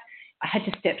had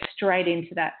to step straight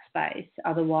into that space,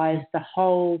 otherwise the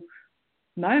whole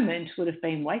moment would have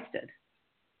been wasted.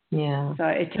 Yeah. So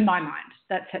to my mind,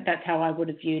 that's how I would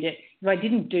have viewed it. If I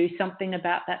didn't do something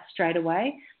about that straight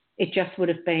away, it just would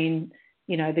have been,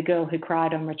 the girl who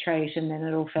cried on retreat and then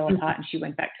it all fell apart and she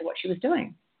went back to what she was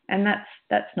doing. And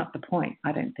that's not the point,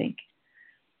 I don't think.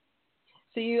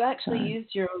 So you actually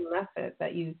used your own method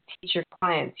that you teach your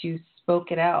clients. You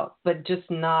spoke it out, but just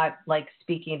not like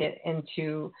speaking it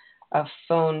into a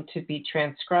phone to be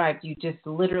transcribed. You just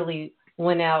literally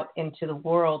went out into the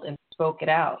world and spoke it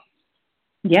out.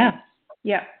 Yeah,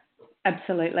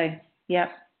 absolutely. Yeah.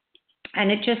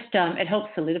 And it just, it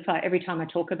helps solidify. Every time I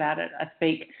talk about it,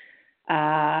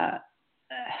 I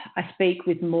speak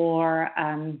with more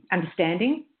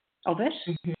understanding of it.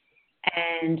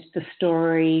 And the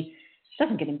story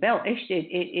doesn't get embellished.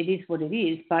 It is what it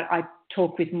is, but I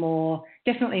talk with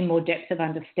definitely more depth of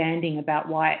understanding about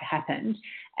why it happened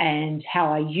and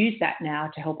how I use that now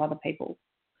to help other people.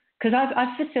 Because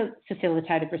I've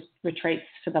facilitated retreats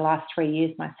for the last 3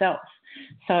 years myself.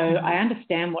 So I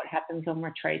understand what happens on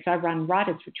retreats. I run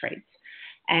writers' retreats,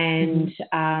 and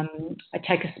I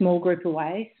take a small group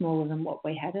away, smaller than what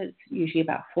we had. It's usually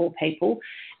about 4 people,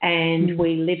 and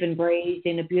we live and breathe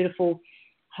in a beautiful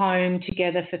home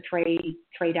together for three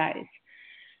days.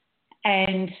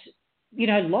 And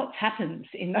lots happens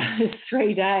in those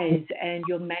 3 days, and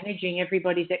you're managing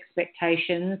everybody's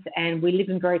expectations. And we live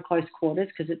in very close quarters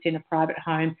because it's in a private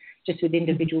home, just with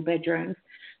individual bedrooms.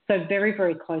 So very,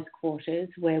 very close quarters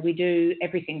where we do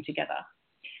everything together.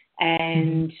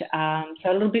 And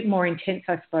so a little bit more intense,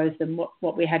 I suppose, than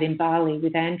what we had in Bali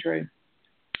with Andrew.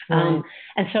 And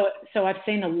so I've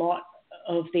seen a lot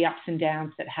of the ups and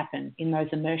downs that happen in those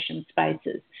immersion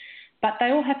spaces. But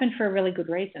they all happen for a really good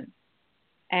reason.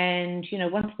 And,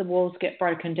 once the walls get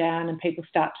broken down and people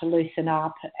start to loosen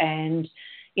up and,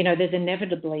 there's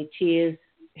inevitably tears,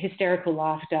 hysterical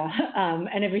laughter,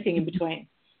 and everything in between.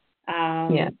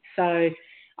 So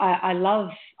I love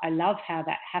how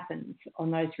that happens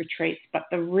on those retreats. But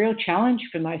the real challenge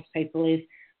for most people is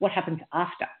what happens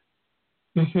after.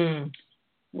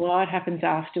 What happens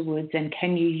afterwards, and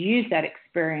can you use that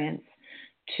experience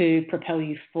to propel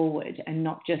you forward and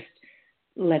not just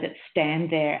let it stand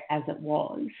there as it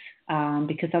was,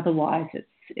 because otherwise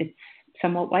it's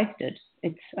somewhat wasted.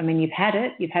 You've had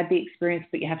the experience,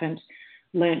 but you haven't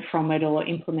learnt from it or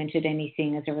implemented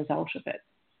anything as a result of it.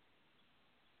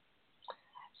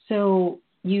 So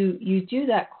you do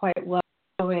that quite well,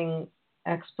 showing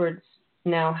experts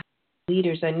now,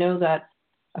 leaders. I know that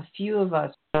a few of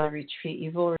us on a retreat,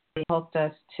 you've already helped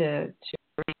us to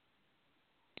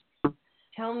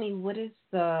tell me what is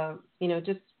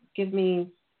just give me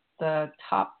the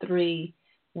top 3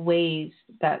 ways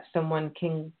that someone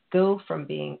can go from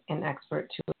being an expert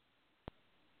to.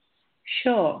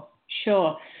 Sure.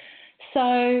 So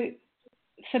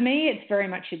for me, it's very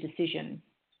much a decision.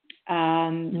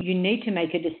 You need to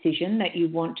make a decision that you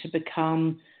want to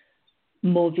become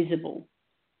more visible.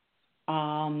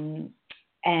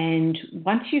 And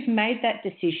once you've made that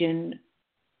decision,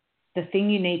 the thing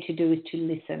you need to do is to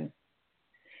listen.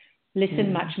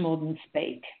 Listen much more than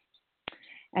speak.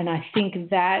 And I think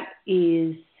that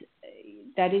is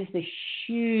that is the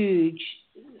huge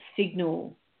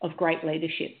signal of great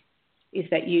leadership, is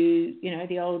that you know,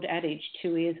 the old adage,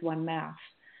 2 ears, 1 mouth.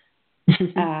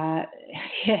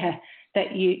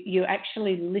 That you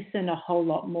actually listen a whole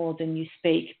lot more than you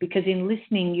speak, because in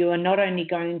listening, you are not only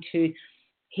going to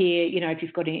hear, you know, if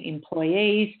you've got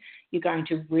employees, you're going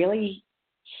to really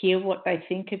hear what they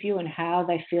think of you and how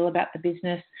they feel about the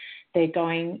business. You're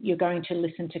going to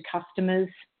listen to customers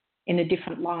in a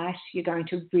different light. You're going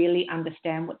to really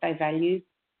understand what they value.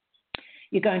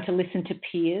 You're going to listen to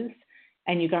peers,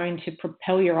 and you're going to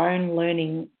propel your own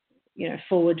learning, you know,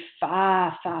 forward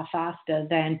far, far faster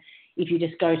than if you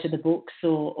just go to the books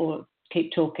or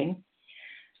keep talking.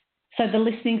 So the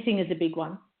listening thing is a big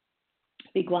one.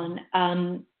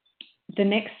 The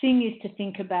next thing is to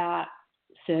think about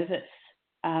service.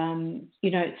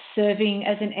 You know, serving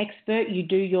as an expert, you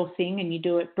do your thing and you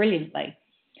do it brilliantly.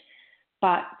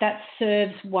 But that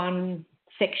serves one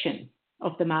section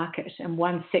of the market and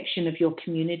one section of your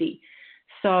community.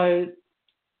 So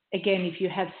again, if you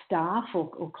have staff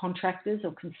or contractors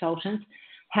or consultants,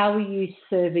 how are you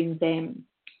serving them?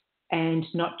 And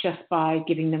not just by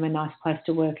giving them a nice place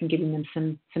to work and giving them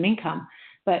some income,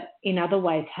 but in other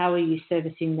ways, how are you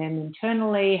servicing them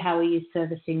internally? How are you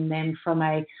servicing them from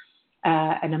an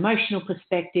emotional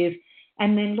perspective?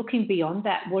 And then looking beyond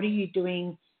that, what are you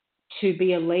doing to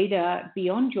be a leader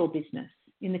beyond your business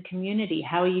in the community?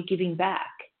 How are you giving back?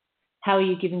 How are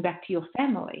you giving back to your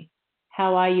family?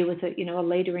 How are you as a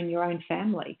leader in your own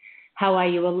family? How are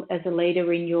you as a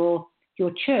leader in your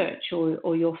church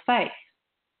or your faith?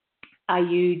 Are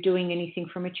you doing anything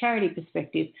from a charity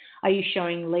perspective? Are you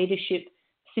showing leadership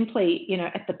simply, you know,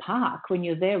 at the park when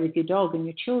you're there with your dog and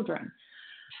your children?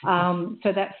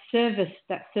 So that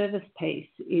service piece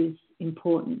is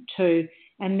important too.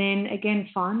 And then again,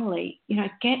 finally, you know,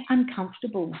 get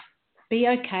uncomfortable, be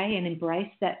okay, and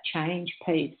embrace that change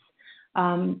piece.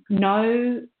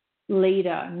 No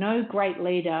great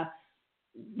leader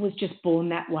was just born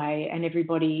that way, and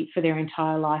everybody for their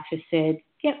entire life has said,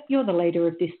 yep, you're the leader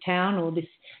of this town or this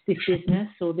business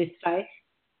or this faith.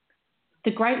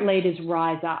 The great leaders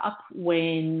rise up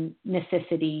when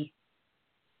necessity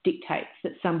dictates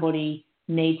that somebody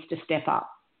needs to step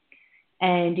up.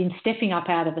 And in stepping up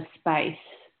out of a space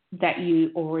that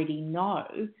you already know,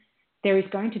 there is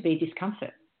going to be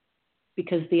discomfort,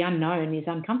 because the unknown is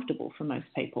uncomfortable for most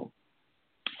people.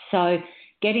 So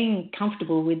getting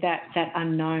comfortable with that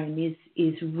unknown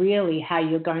is really how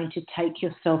you're going to take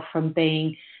yourself from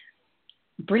being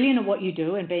brilliant at what you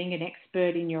do and being an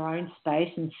expert in your own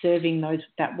space and serving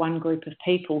that one group of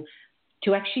people,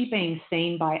 to actually being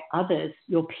seen by others,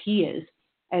 your peers,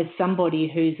 as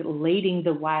somebody who's leading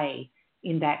the way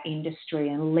in that industry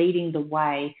and leading the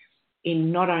way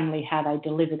in not only how they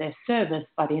deliver their service,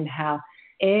 but in how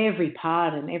every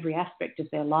part and every aspect of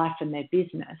their life and their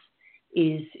business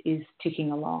is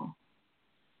ticking along.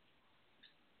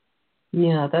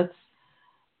 Yeah,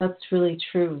 that's really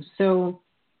true. So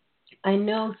I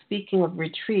know, speaking of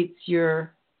retreats, you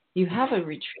have a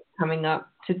retreat coming up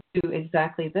to do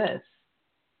exactly this.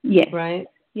 Yes. Right?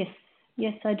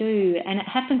 Yes, I do. And it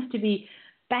happens to be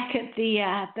back at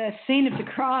the scene of the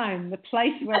crime, the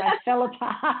place where I fell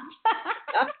apart.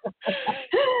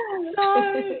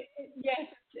 So, yes,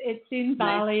 it's in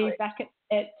Bali, nice, back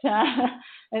at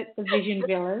the Vision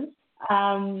Villas.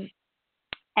 And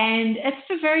it's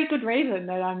for very good reason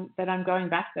that I'm going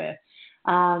back there.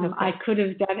 Okay. I could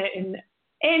have done it in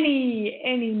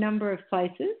any number of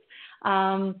places,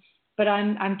 but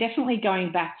I'm definitely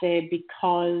going back there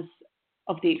because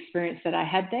of the experience that I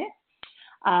had there,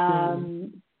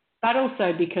 but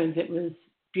also because it was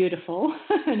beautiful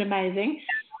and amazing.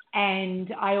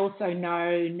 And I also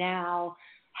know now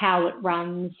how it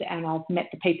runs, and I've met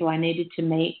the people I needed to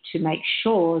meet to make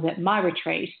sure that my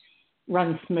retreat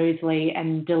runs smoothly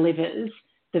and delivers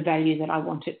the value that I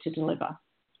want it to deliver.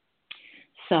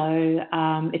 So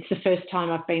it's the first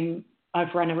time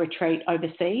I've run a retreat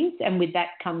overseas, and with that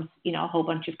comes, you know, a whole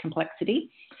bunch of complexity.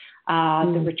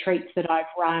 The retreats that I've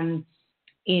run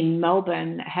in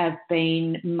Melbourne have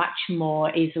been much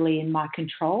more easily in my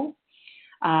control,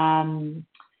 and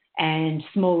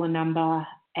smaller number,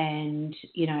 and,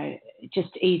 you know,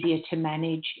 just easier to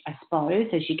manage, I suppose,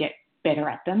 as you get better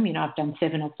at them. You know, I've done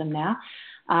 7 of them now.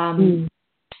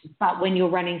 But when you're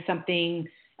running something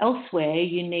elsewhere,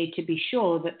 you need to be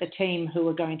sure that the team who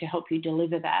are going to help you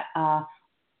deliver that are,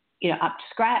 you know, up to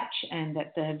scratch, and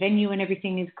that the venue and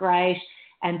everything is great.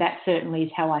 And that certainly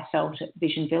is how I felt at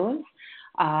Vision Villas.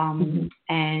 And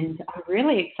I'm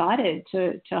really excited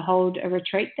to hold a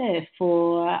retreat there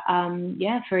for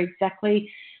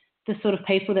exactly the sort of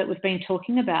people that we've been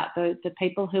talking about, the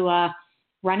people who are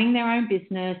running their own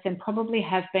business and probably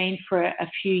have been for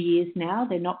a few years now.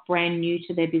 They're not brand new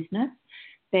to their business.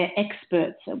 They're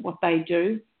experts at what they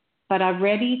do, but are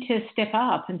ready to step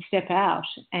up and step out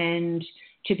and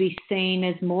to be seen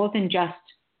as more than just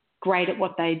great at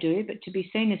what they do, but to be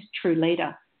seen as a true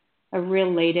leader, a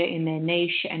real leader in their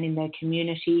niche and in their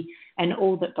community and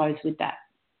all that goes with that.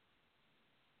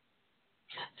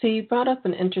 So you brought up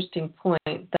an interesting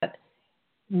point that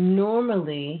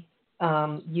normally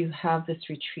you have this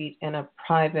retreat in a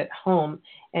private home,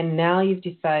 and now you've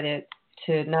decided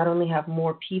to not only have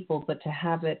more people, but to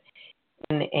have it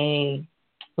in a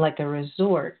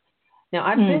resort. Now,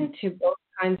 I've been to both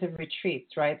kinds of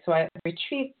retreats, right? So I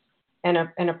retreats in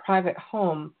a private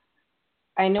home.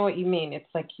 I know what you mean. It's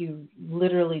like you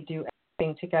literally do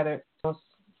everything together. It's almost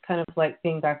kind of like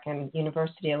being back in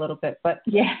university a little bit, but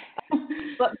yeah,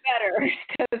 but better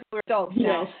because we're adults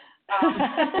now.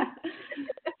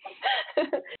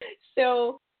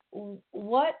 So,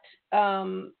 what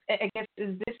I guess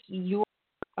is this your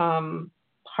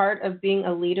part of being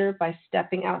a leader by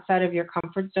stepping outside of your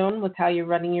comfort zone with how you're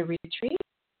running your retreat?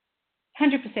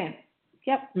 100%.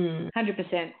 Yep.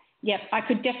 100%. Yep. I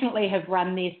could definitely have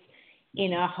run this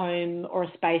in a home or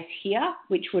a space here,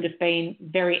 which would have been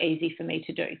very easy for me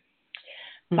to do.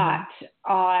 But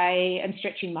I am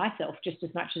stretching myself just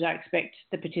as much as I expect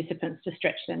the participants to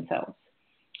stretch themselves.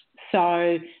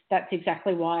 So that's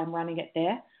exactly why I'm running it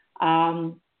there.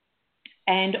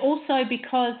 And also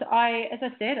because as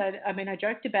I said, I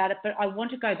joked about it, but I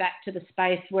want to go back to the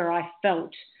space where I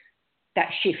felt that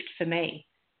shift for me,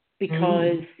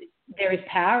 because there is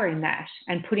power in that,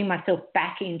 and putting myself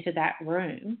back into that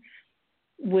room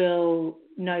will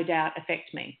no doubt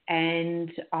affect me.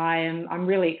 And I'm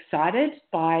really excited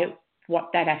by what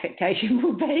that affectation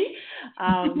will be.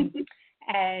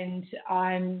 And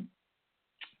I'm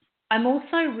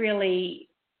also really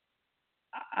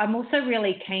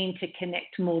keen to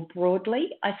connect more broadly,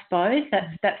 I suppose.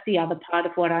 That's the other part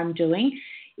of what I'm doing,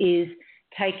 is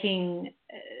taking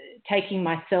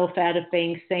myself out of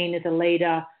being seen as a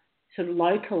leader sort of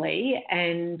locally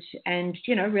and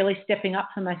really stepping up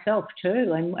for myself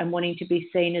too, and wanting to be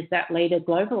seen as that leader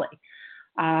globally.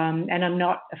 And I'm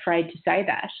not afraid to say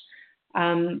that.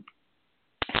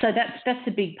 So that's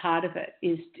a big part of it,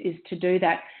 is to do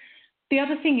that. The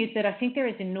other thing is that I think there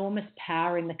is enormous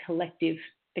power in the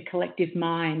collective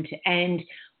mind, and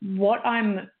what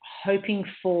I'm hoping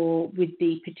for with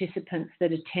the participants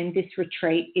that attend this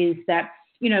retreat is that,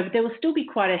 there will still be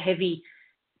quite a heavy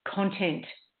content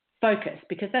focus,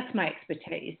 because that's my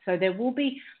expertise. So there will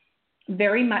be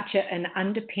very much an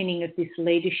underpinning of this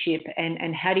leadership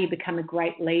and how do you become a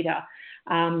great leader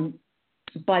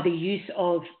by the use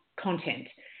of content.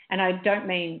 And I don't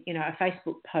mean, a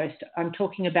Facebook post. I'm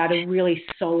talking about a really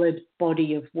solid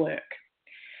body of work.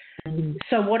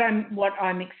 So what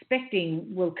I'm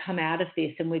expecting will come out of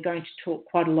this, and we're going to talk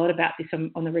quite a lot about this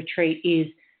on the retreat, is,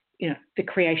 the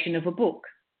creation of a book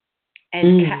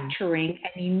and capturing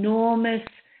an enormous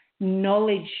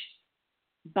knowledge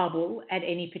bubble at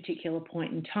any particular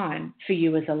point in time for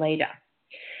you as a leader.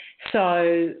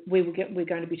 So we're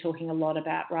going to be talking a lot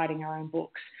about writing our own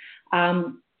books.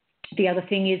 The other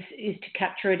thing is to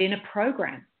capture it in a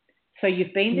program. So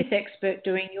you've been this expert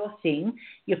doing your thing.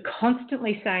 You're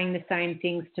constantly saying the same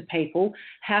things to people.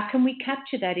 How can we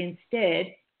capture that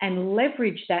instead and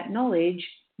leverage that knowledge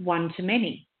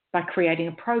one-to-many by creating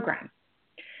a program?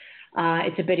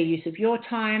 It's a better use of your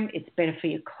time. It's better for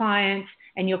your clients.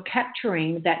 And you're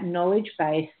capturing that knowledge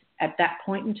base at that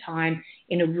point in time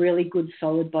in a really good,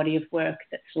 solid body of work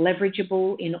that's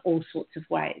leverageable in all sorts of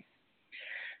ways.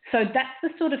 So that's the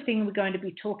sort of thing we're going to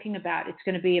be talking about. It's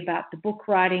going to be about the book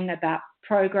writing, about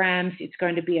programs. It's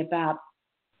going to be about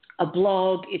a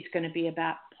blog. It's going to be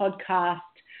about podcasts.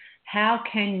 How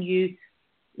can you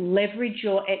leverage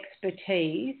your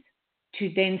expertise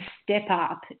to then step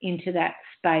up into that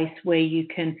space where you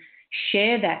can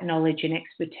share that knowledge and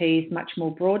expertise much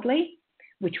more broadly,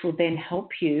 which will then help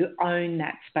you own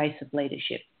that space of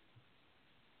leadership.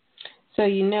 So,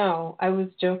 I was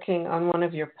joking on one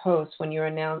of your posts when you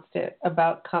announced it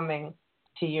about coming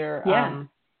to your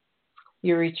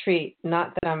retreat.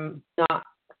 Not that I'm not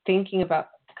thinking about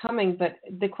coming, but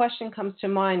the question comes to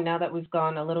mind now that we've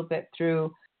gone a little bit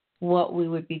through what we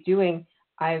would be doing.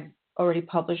 I've already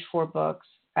published 4 books.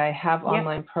 I have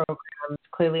online programs.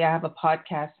 Clearly, I have a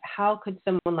podcast. How could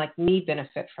someone like me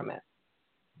benefit from it?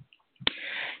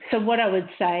 So what I would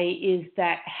say is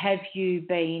that, have you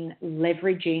been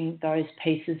leveraging those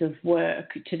pieces of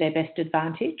work to their best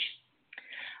advantage?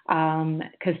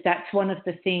 Because that's one of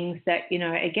the things that,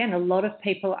 again, a lot of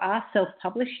people are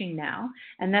self-publishing now,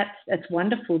 and that's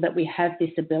wonderful that we have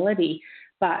this ability.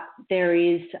 but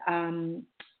there's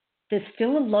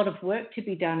still a lot of work to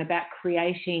be done about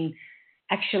creating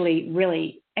actually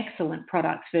really excellent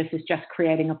products versus just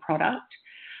creating a product.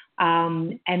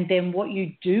 And then what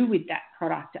you do with that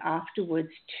product afterwards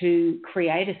to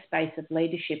create a space of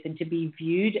leadership and to be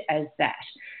viewed as that.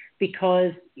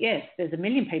 Because, yes, there's a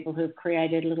million people who have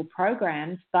created little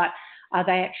programs, but are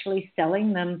they actually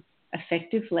selling them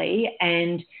effectively,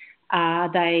 and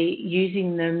are they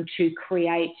using them to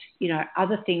create,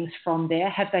 other things from there?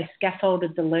 Have they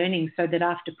scaffolded the learning so that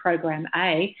after program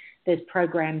A, there's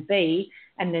program B,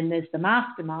 and then there's the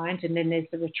mastermind, and then there's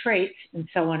the retreat, and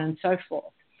so on and so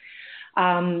forth?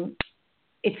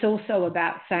 It's also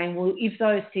about saying, well, if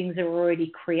those things are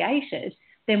already created,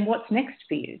 then what's next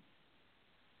for you?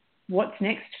 What's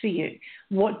next for you?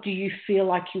 What do you feel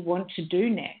like you want to do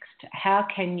next? How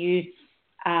can you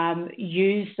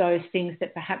use those things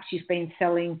that perhaps you've been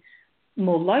selling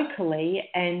more locally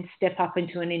and step up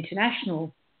into an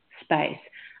international space?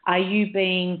 Are you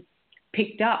being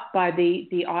picked up by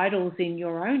the idols in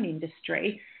your own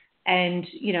industry? And,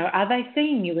 are they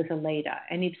seeing you as a leader?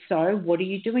 And if so, what are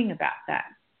you doing about that?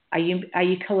 Are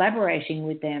you collaborating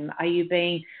with them? Are you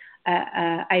being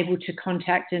able to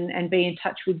contact and be in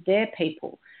touch with their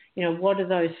people? What are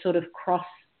those sort of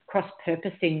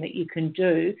cross-purposing that you can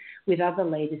do with other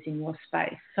leaders in your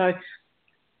space? So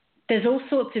there's all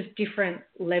sorts of different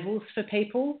levels for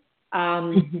people.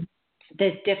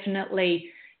 There's definitely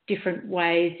different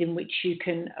ways in which you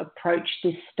can approach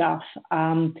this stuff.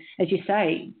 As you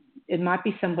say, it might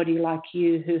be somebody like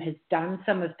you who has done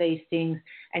some of these things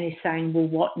and is saying, well,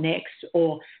 what next?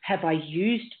 Or have I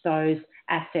used those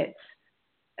assets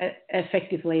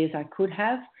effectively as I could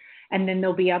have? And then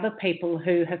there'll be other people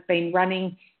who have been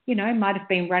running, might have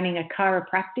been running a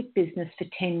chiropractic business for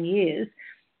 10 years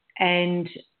and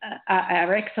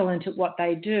are excellent at what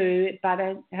they do, but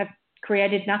have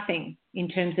created nothing in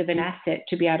terms of an asset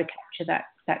to be able to capture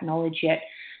that knowledge yet.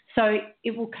 So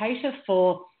it will cater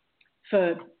for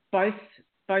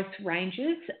both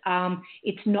ranges.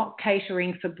 It's not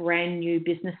catering for brand new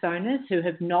business owners who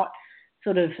have not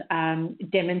sort of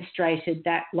demonstrated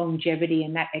that longevity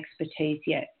and that expertise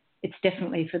yet. It's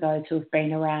definitely for those who have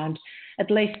been around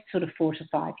at least sort of 4 to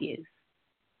 5 years.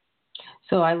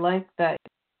 So I like that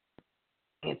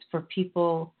it's for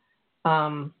people,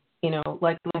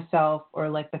 like myself or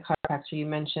like the chiropractor you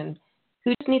mentioned,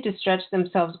 who just need to stretch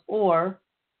themselves or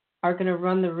are going to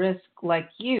run the risk like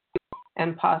you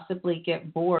and possibly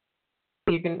get bored.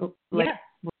 You can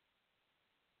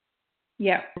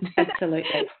Yeah,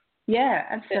 absolutely. Yeah,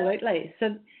 absolutely.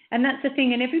 So, and that's the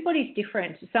thing, and everybody's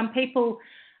different. Some people,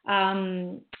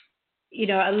 I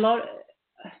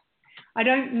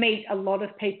don't meet a lot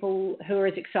of people who are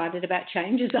as excited about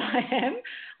change as I am.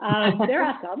 There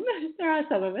are some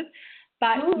of us,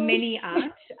 but many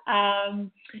aren't.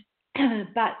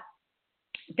 But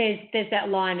there's that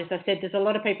line, as I said, there's a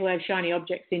lot of people who have shiny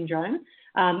object syndrome.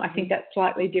 I think that's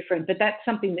slightly different, but that's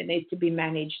something that needs to be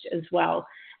managed as well.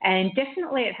 And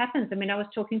definitely it happens. I mean, I was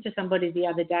talking to somebody the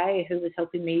other day who was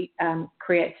helping me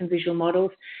create some visual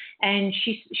models, and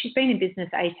she's been in business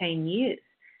 18 years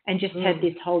and just had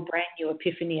this whole brand new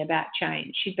epiphany about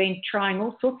change. She'd been trying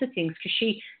all sorts of things because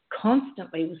she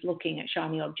constantly was looking at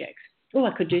shiny objects. Oh,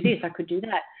 I could do this, I could do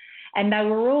that. And they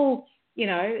were all,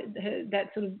 that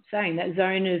sort of saying, that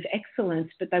zone of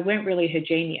excellence, but they weren't really her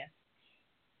genius.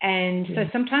 And so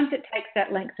sometimes it takes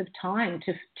that length of time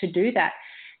to do that.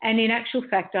 And in actual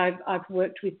fact, I've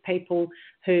worked with people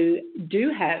who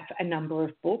do have a number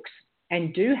of books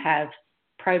and do have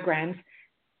programs,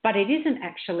 but it isn't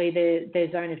actually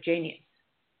their zone of genius.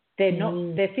 They're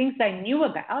things they knew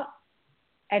about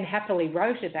and happily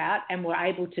wrote about and were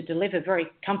able to deliver very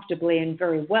comfortably and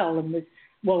very well and was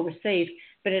well received,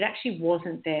 but it actually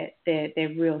wasn't their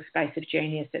real space of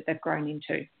genius that they've grown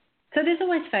into. So there's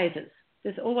always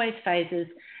phases.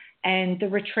 And the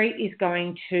retreat is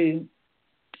going to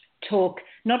talk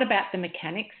not about the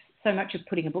mechanics so much of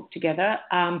putting a book together,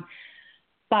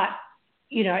 but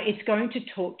it's going to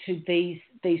talk to these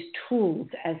tools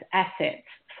as assets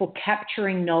for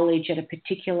capturing knowledge at a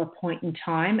particular point in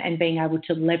time and being able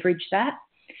to leverage that,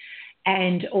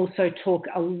 and also talk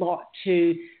a lot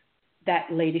to that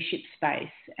leadership space.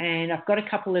 And I've got a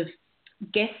couple of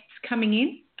guests coming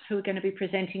in who are going to be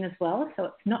presenting as well. So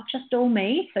it's not just all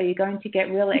me. So you're going to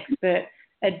get real expert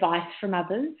advice from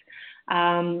others.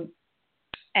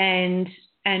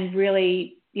 And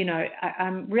really,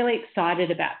 I'm really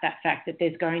excited about that fact that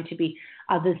there's going to be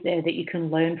others there that you can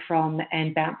learn from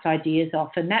and bounce ideas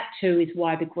off. And that too is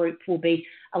why the group will be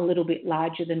a little bit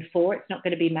larger than 4. It's not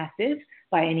going to be massive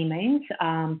by any means.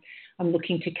 I'm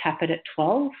looking to cap it at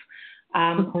 12.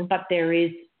 But there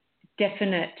is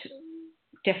definite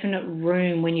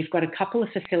room when you've got a couple of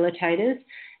facilitators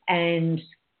and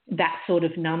that sort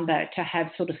of number to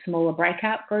have sort of smaller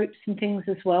breakout groups and things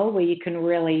as well, where you can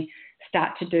really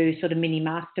start to do sort of mini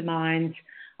masterminds.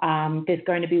 There's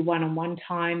going to be one-on-one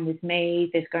time with me.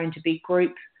 There's going to be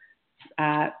group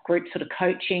sort of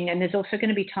coaching, and there's also going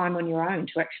to be time on your own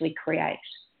to actually create.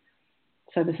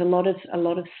 So there's a lot of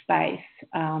space.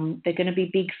 They're going to be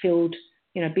big full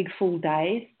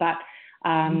days, but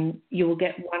you will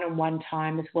get one-on-one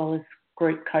time as well as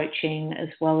group coaching, as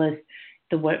well as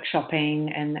the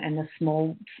workshopping and the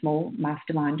small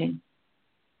masterminding.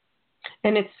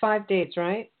 And it's 5 days,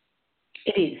 right?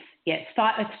 It is, yes.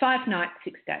 It's 5 nights,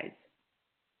 6 days.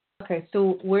 Okay,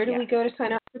 so where do we go to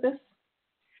sign up for this?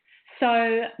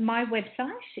 So my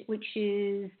website, which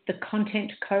is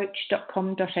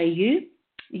thecontentcoach.com.au,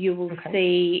 you will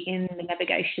see in the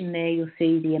navigation there, you'll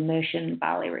see the Immersion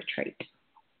Bali Retreat.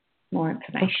 More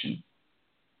information.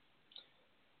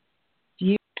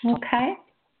 Okay.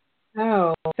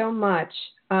 Oh, so much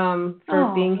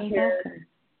for being here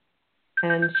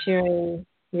and sharing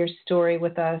your story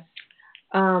with us.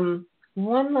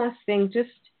 One last thing, just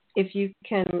if you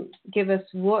can give us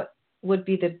what would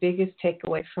be the biggest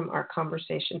takeaway from our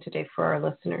conversation today for our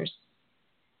listeners?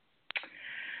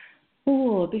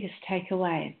 Oh, biggest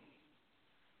takeaway.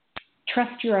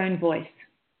 Trust your own voice.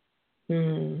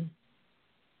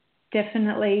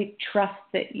 Definitely trust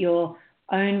that your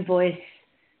own voice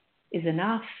is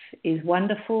enough, is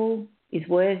wonderful, is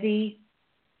worthy,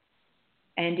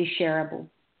 and is shareable.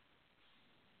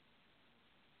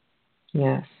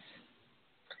 Yes.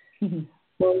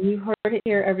 Well, you heard it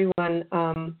here, everyone.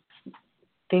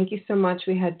 Thank you so much.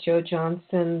 We had Jo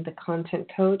Johnson, the content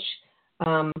coach.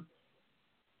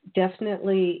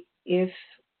 Definitely, if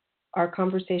our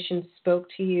conversation spoke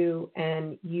to you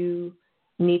and you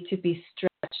need to be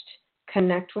stretched,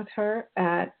 connect with her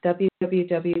at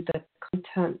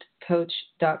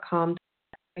www.thecontentcoach.com.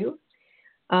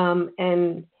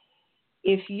 And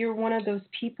if you're one of those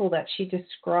people that she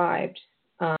described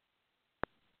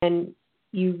and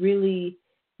you really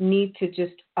need to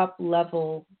just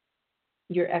up-level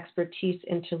your expertise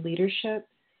into leadership,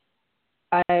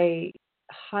 I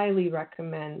highly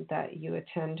recommend that you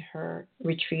attend her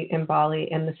retreat in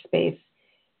Bali, and the space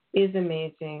is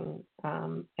amazing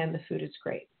and the food is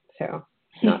great. So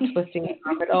not twisting it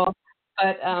up at all,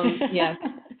 but yes,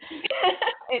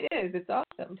 it is. It's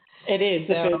awesome. It is.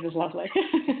 The food is lovely.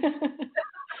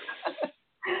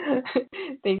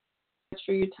 Thank you so much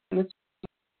for your time this week.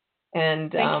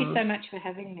 And thank you so much for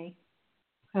having me.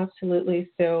 Absolutely.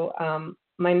 So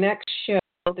my next show,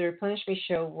 the Replenish Me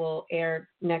show, will air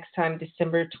next time,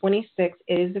 December 26th.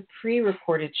 It is a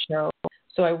pre-recorded show,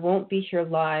 so I won't be here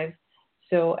live.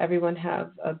 So everyone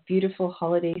have a beautiful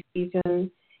holiday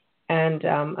season, and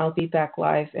I'll be back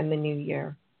live in the new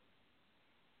year.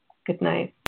 Good night.